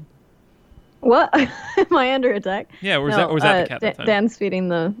attack again? What? Am I under attack? Yeah, or was that the cat that time? Dan's feeding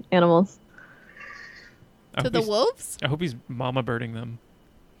the animals. I To hope the he's- wolves? I hope he's mama birding them.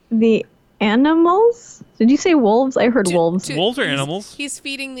 The animals? Did you say wolves? I heard To- wolves. to- Wolves are he's- animals. He's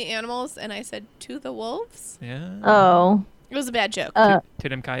feeding the animals, and I said, to the wolves? Yeah. Oh, It was a bad joke. To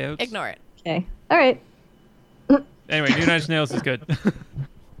them coyotes. Ignore it. okay. All right. Anyway, new Nine Inch Nails is good.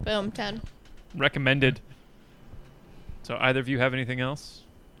 Boom, 10. Recommended. So either of you have anything else?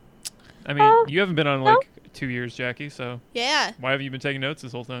 I mean, you haven't been on like 2 years, Jackie. So Yeah. why have you been taking notes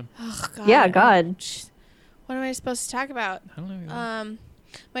this whole time? Oh, God. Yeah, God. What am I supposed to talk about? I don't know.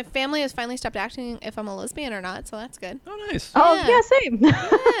 My family has finally stopped asking if I'm a lesbian or not, so that's good. Oh, nice. Oh, Yeah. yeah, same.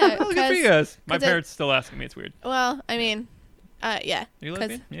 Yeah, Oh, good for you guys. My 'cause it- parents still asking me. It's weird. well, I mean, yeah. Are you 'cause-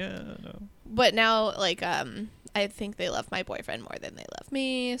 lesbian? Yeah, no. But now, like, I think they love my boyfriend more than they love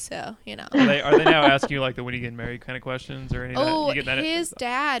me, so, Are they now asking you like the when are you getting married kind of questions or anything? Oh, you get that his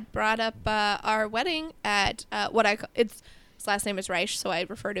dad brought up our wedding at his last name is Reich, so I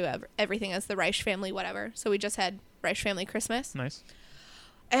refer to everything as the Reich family, whatever. So we just had Reich family Christmas. Nice.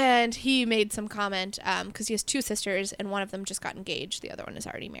 And he made some comment, because he has two sisters, and one of them just got engaged. The other one is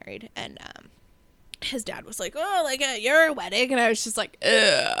already married. And his dad was like, oh, like at your wedding. And I was just like,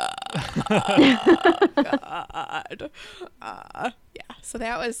 ugh. God. Yeah, so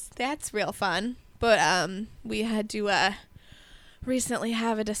that's real fun. But we had to recently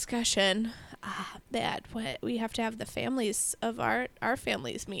have a discussion that we have to have the families of our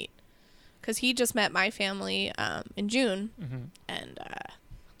families meet. Because he just met my family in June. Mm-hmm. And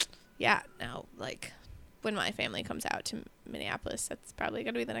yeah, now like when my family comes out to Minneapolis, that's probably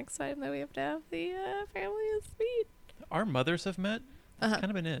going to be the next time that we have to have the families meet. Our mothers have met. That's kind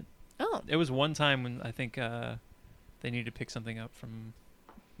of been it. Oh. It was one time when I think they needed to pick something up from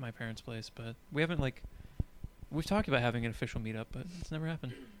my parents' place, but we haven't we've talked about having an official meetup, but it's never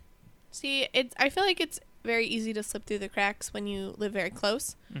happened. See, I feel like it's very easy to slip through the cracks when you live very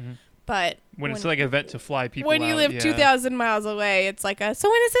close. Mm-hmm. But When it's like an event to fly people when you out, live yeah. 2,000 miles away, it's like so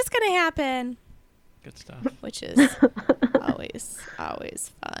when is this going to happen? Good stuff. Which is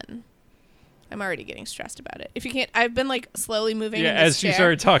always fun. I'm already getting stressed about it. If you can't, I've been like slowly moving. Yeah, in this as she chair,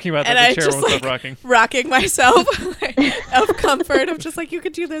 started talking about and that, I the chair just, won't stop like, rocking. rocking myself of comfort. I'm just like, you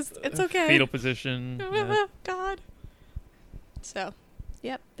could do this. It's okay. Fetal position. Yeah. God. So,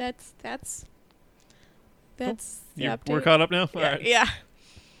 yep. That's the We're update. caught up now. Yeah, All right. yeah.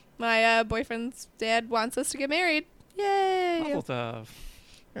 My boyfriend's dad wants us to get married. Yay! Mazel tov.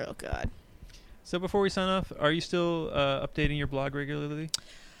 Oh God. So before we sign off, are you still updating your blog regularly?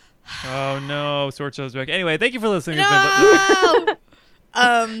 Oh no, Sword Show's back. Anyway, thank you for listening. No.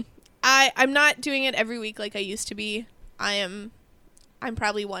 I'm not doing it every week like I used to be. I'm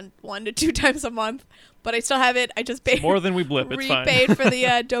probably one to two times a month, but I still have it. I just paid More than we blip. It's fine. repaid for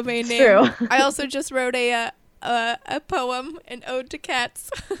the domain It's name. true. I also just wrote a poem, an ode to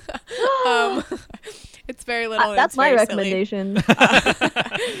cats. It's very little. and That's it's my very silly. recommendation.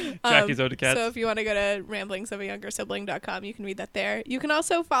 Jackie's ode to cats. So if you want to go to ramblingsofayounger.sibling.com, you can read that there. You can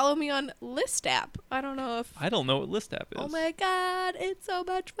also follow me on List app. I don't know if. I don't know what List app is. Oh my God, it's so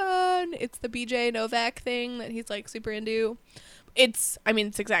much fun. It's the BJ Novak thing that he's like super into. It's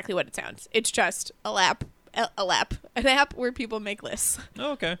exactly what it sounds. It's just an app where people make lists.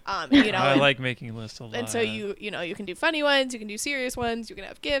 Oh, okay. I I like making lists a lot. and so you can do funny ones, you can do serious ones, you can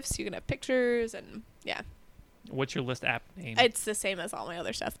have gifts, you can have pictures, and yeah, What's your List app name? it's the same as all my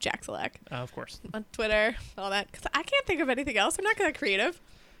other stuff. Jack Selak Of course. on Twitter, all that. Because I can't think of anything else. I'm not that creative.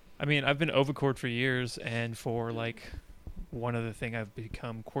 I mean, I've been Overcord for years, and for one other thing, I've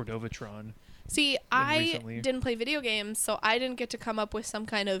become Cordovatron. See, I recently. didn't play video games, so I didn't get to come up with some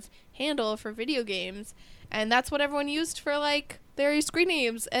kind of handle for video games, and that's what everyone used for their screen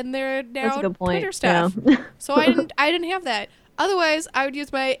names and their That's now a good point. Twitter stuff. Yeah. So I didn't have that. Otherwise, I would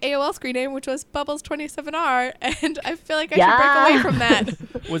use my AOL screen name, which was Bubbles27R, and I feel like I should break away from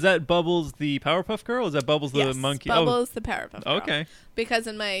that. Was that Bubbles the Powerpuff Girl? Or is that Bubbles the Yes, monkey? Bubbles the Powerpuff Girl. Okay. Because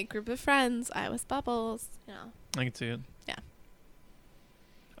in my group of friends, I was Bubbles. I can see it. Yeah.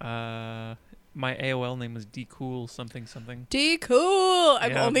 My AOL name was D-Cool something something. D Cool.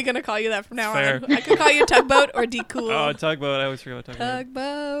 I'm Yeah. only gonna call you that from now Fair. on. I could call you Tugboat or D Cool. Oh, Tugboat. I always forget about Tugboat.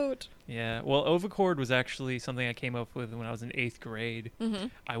 Tugboat. Yeah. Well, Overcord was actually something I came up with when I was in 8th grade. Mm-hmm.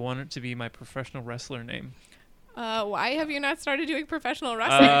 I wanted it to be my professional wrestler name. Why have you not started doing professional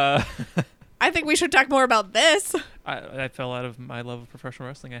wrestling? I think we should talk more about this. I fell out of my love of professional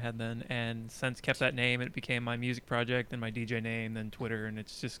wrestling I had then, and since kept that name, it became my music project and my DJ name, then Twitter, and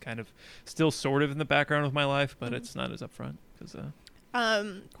it's just kind of still sort of in the background of my life, but it's not as upfront because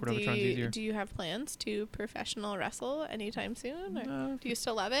Cordovatron's easier. Do you have plans to professional wrestle anytime soon? Or No. do you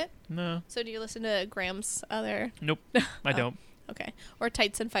still love it? No, So do you listen to Graham's other? nope, I don't. Okay. Or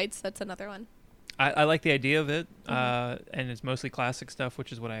Tights and Fights, that's another one. I like the idea of it, Mhm. and it's mostly classic stuff,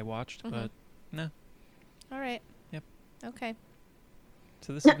 which is what I watched, Mhm. but no. All right. Yep. Okay.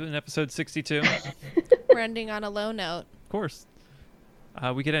 So this has been episode 62. Of We're ending on a low note. course.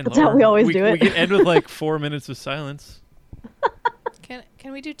 We could end That's lower. how we always do it. We could end with like 4 minutes of silence.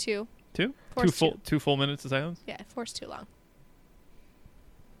 Can we do 2? Two? Force Two full minutes of silence? Yeah, force too long.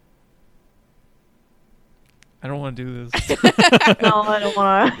 I don't want to do this. No, I don't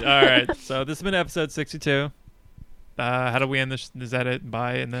want to. All right. So this has been episode 62. How do we end this? Is that it?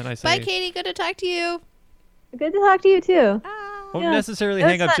 Bye. And then I say, Bye, Katie. Good to talk to you. Good to talk to you too. won't Yeah, necessarily it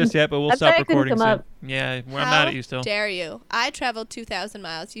was hang up fun. just yet, but we'll I'm stop sorry I couldn't recording come soon. up. Yeah, I'm How mad at you still. dare you? I traveled 2,000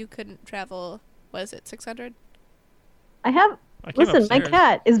 miles. You couldn't travel, what is it, 600? I have. I came Listen, my upstairs.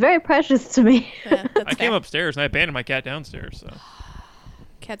 cat is very precious to me. Yeah, that's I came fair. upstairs and I abandoned my cat downstairs. So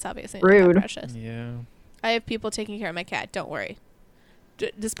Cat's obviously Rude. not precious. yeah. I have people taking care of my cat. Don't worry.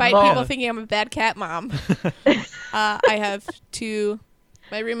 Despite Well- people thinking I'm a bad cat mom, I have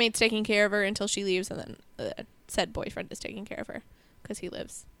my roommate's taking care of her until she leaves, and then said boyfriend is taking care of her because he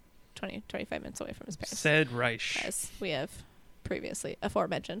lives 25 minutes away from his parents. Said Reich. As we have previously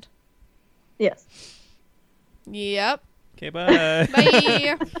aforementioned. Yes. Yep. Okay, bye.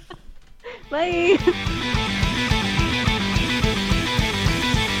 Bye. Bye.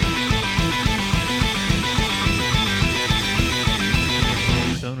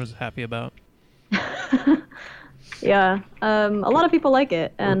 Stone was happy about. Yeah. A lot of people like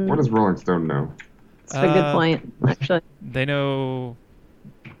it, and What does Rolling Stone know? it's a good point, actually. They know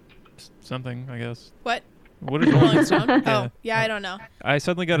something, I guess. What? What is Rolling Stone? Yeah. Oh, yeah, I don't know. I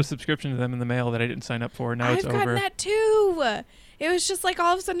suddenly got a subscription to them in the mail that I didn't sign up for. Now I've it's gotten over. that too. It was just like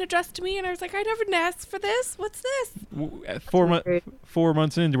all of a sudden addressed to me, and I was like, I never asked for this. What's this? 4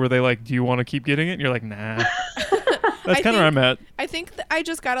 months in, were they like, "Do you want to keep getting it?" And you're like, "Nah." That's I kind of where I'm at. I think I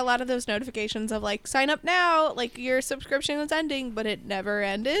just got a lot of those notifications of like, sign up now, like your subscription is ending, but it never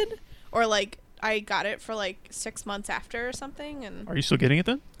ended. Or like, I got it for like 6 months after or something, and Are you still getting it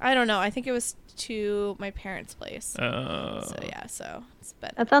then? I don't know. I think it was to my parents' place. So it's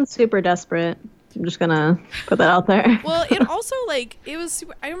better. That sounds super desperate. I'm just gonna put that out there. Well, it also like it was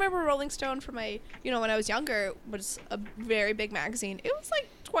super, I remember Rolling Stone for my, when I was younger, was a very big magazine. It was like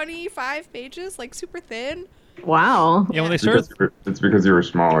 25 pages, like super thin. Wow. Yeah, when they It's started because you were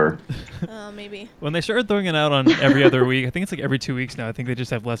smaller. Maybe. when they started throwing it out on every other week, I think it's like every 2 weeks now. I think they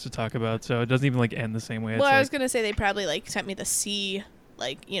just have less to talk about, so it doesn't even like end the same way. Well, It's I was like, gonna say they probably like sent me the C,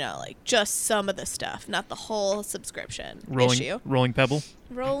 like like just some of the stuff, not the whole subscription issue. rolling pebble.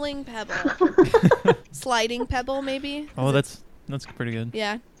 Rolling Pebble, sliding Pebble, maybe. Oh, that's pretty good.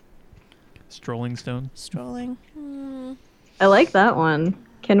 Yeah, Strolling Stone. strolling. I like that one.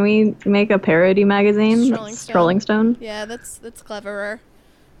 Can we make a parody magazine? Strolling That's Stone. Strolling Stone. Yeah, that's cleverer.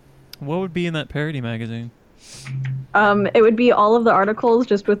 What would be in that parody magazine? It would be all of the articles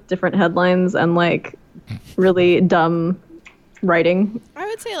just with different headlines and like really dumb writing. I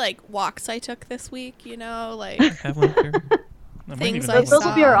would say like walks I took this week. Like Have one here. I might Things even I have Those one.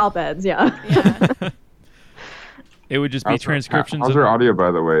 will be our op-eds, yeah. yeah. It would just be transcriptions How's of your audio, by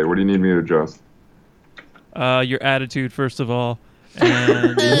the way? What do you need me to adjust? your attitude first of all,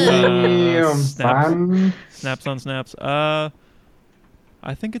 and snaps on snaps. I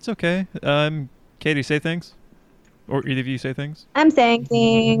think it's okay. Katie, say things, or either of you say things. I'm saying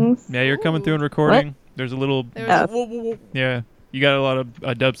things. Yeah, you're coming through and recording. There's a little, There was Oh. a whoa, whoa, yeah. You got a lot of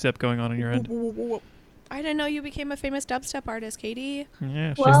dubstep going on your end. whoa. I didn't know you became a famous dubstep artist, Katie.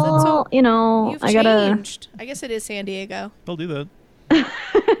 Yeah, Well, So You've I gotta. changed. I guess it is San Diego. they'll do that.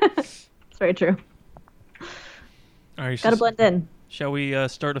 It's very true. All right, Gotta blend in. shall we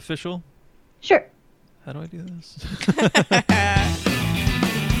start official? Sure. How do I do this?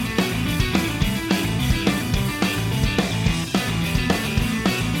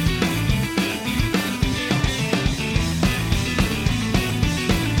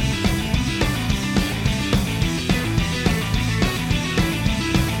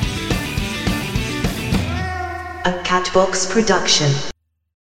 A Catbox production.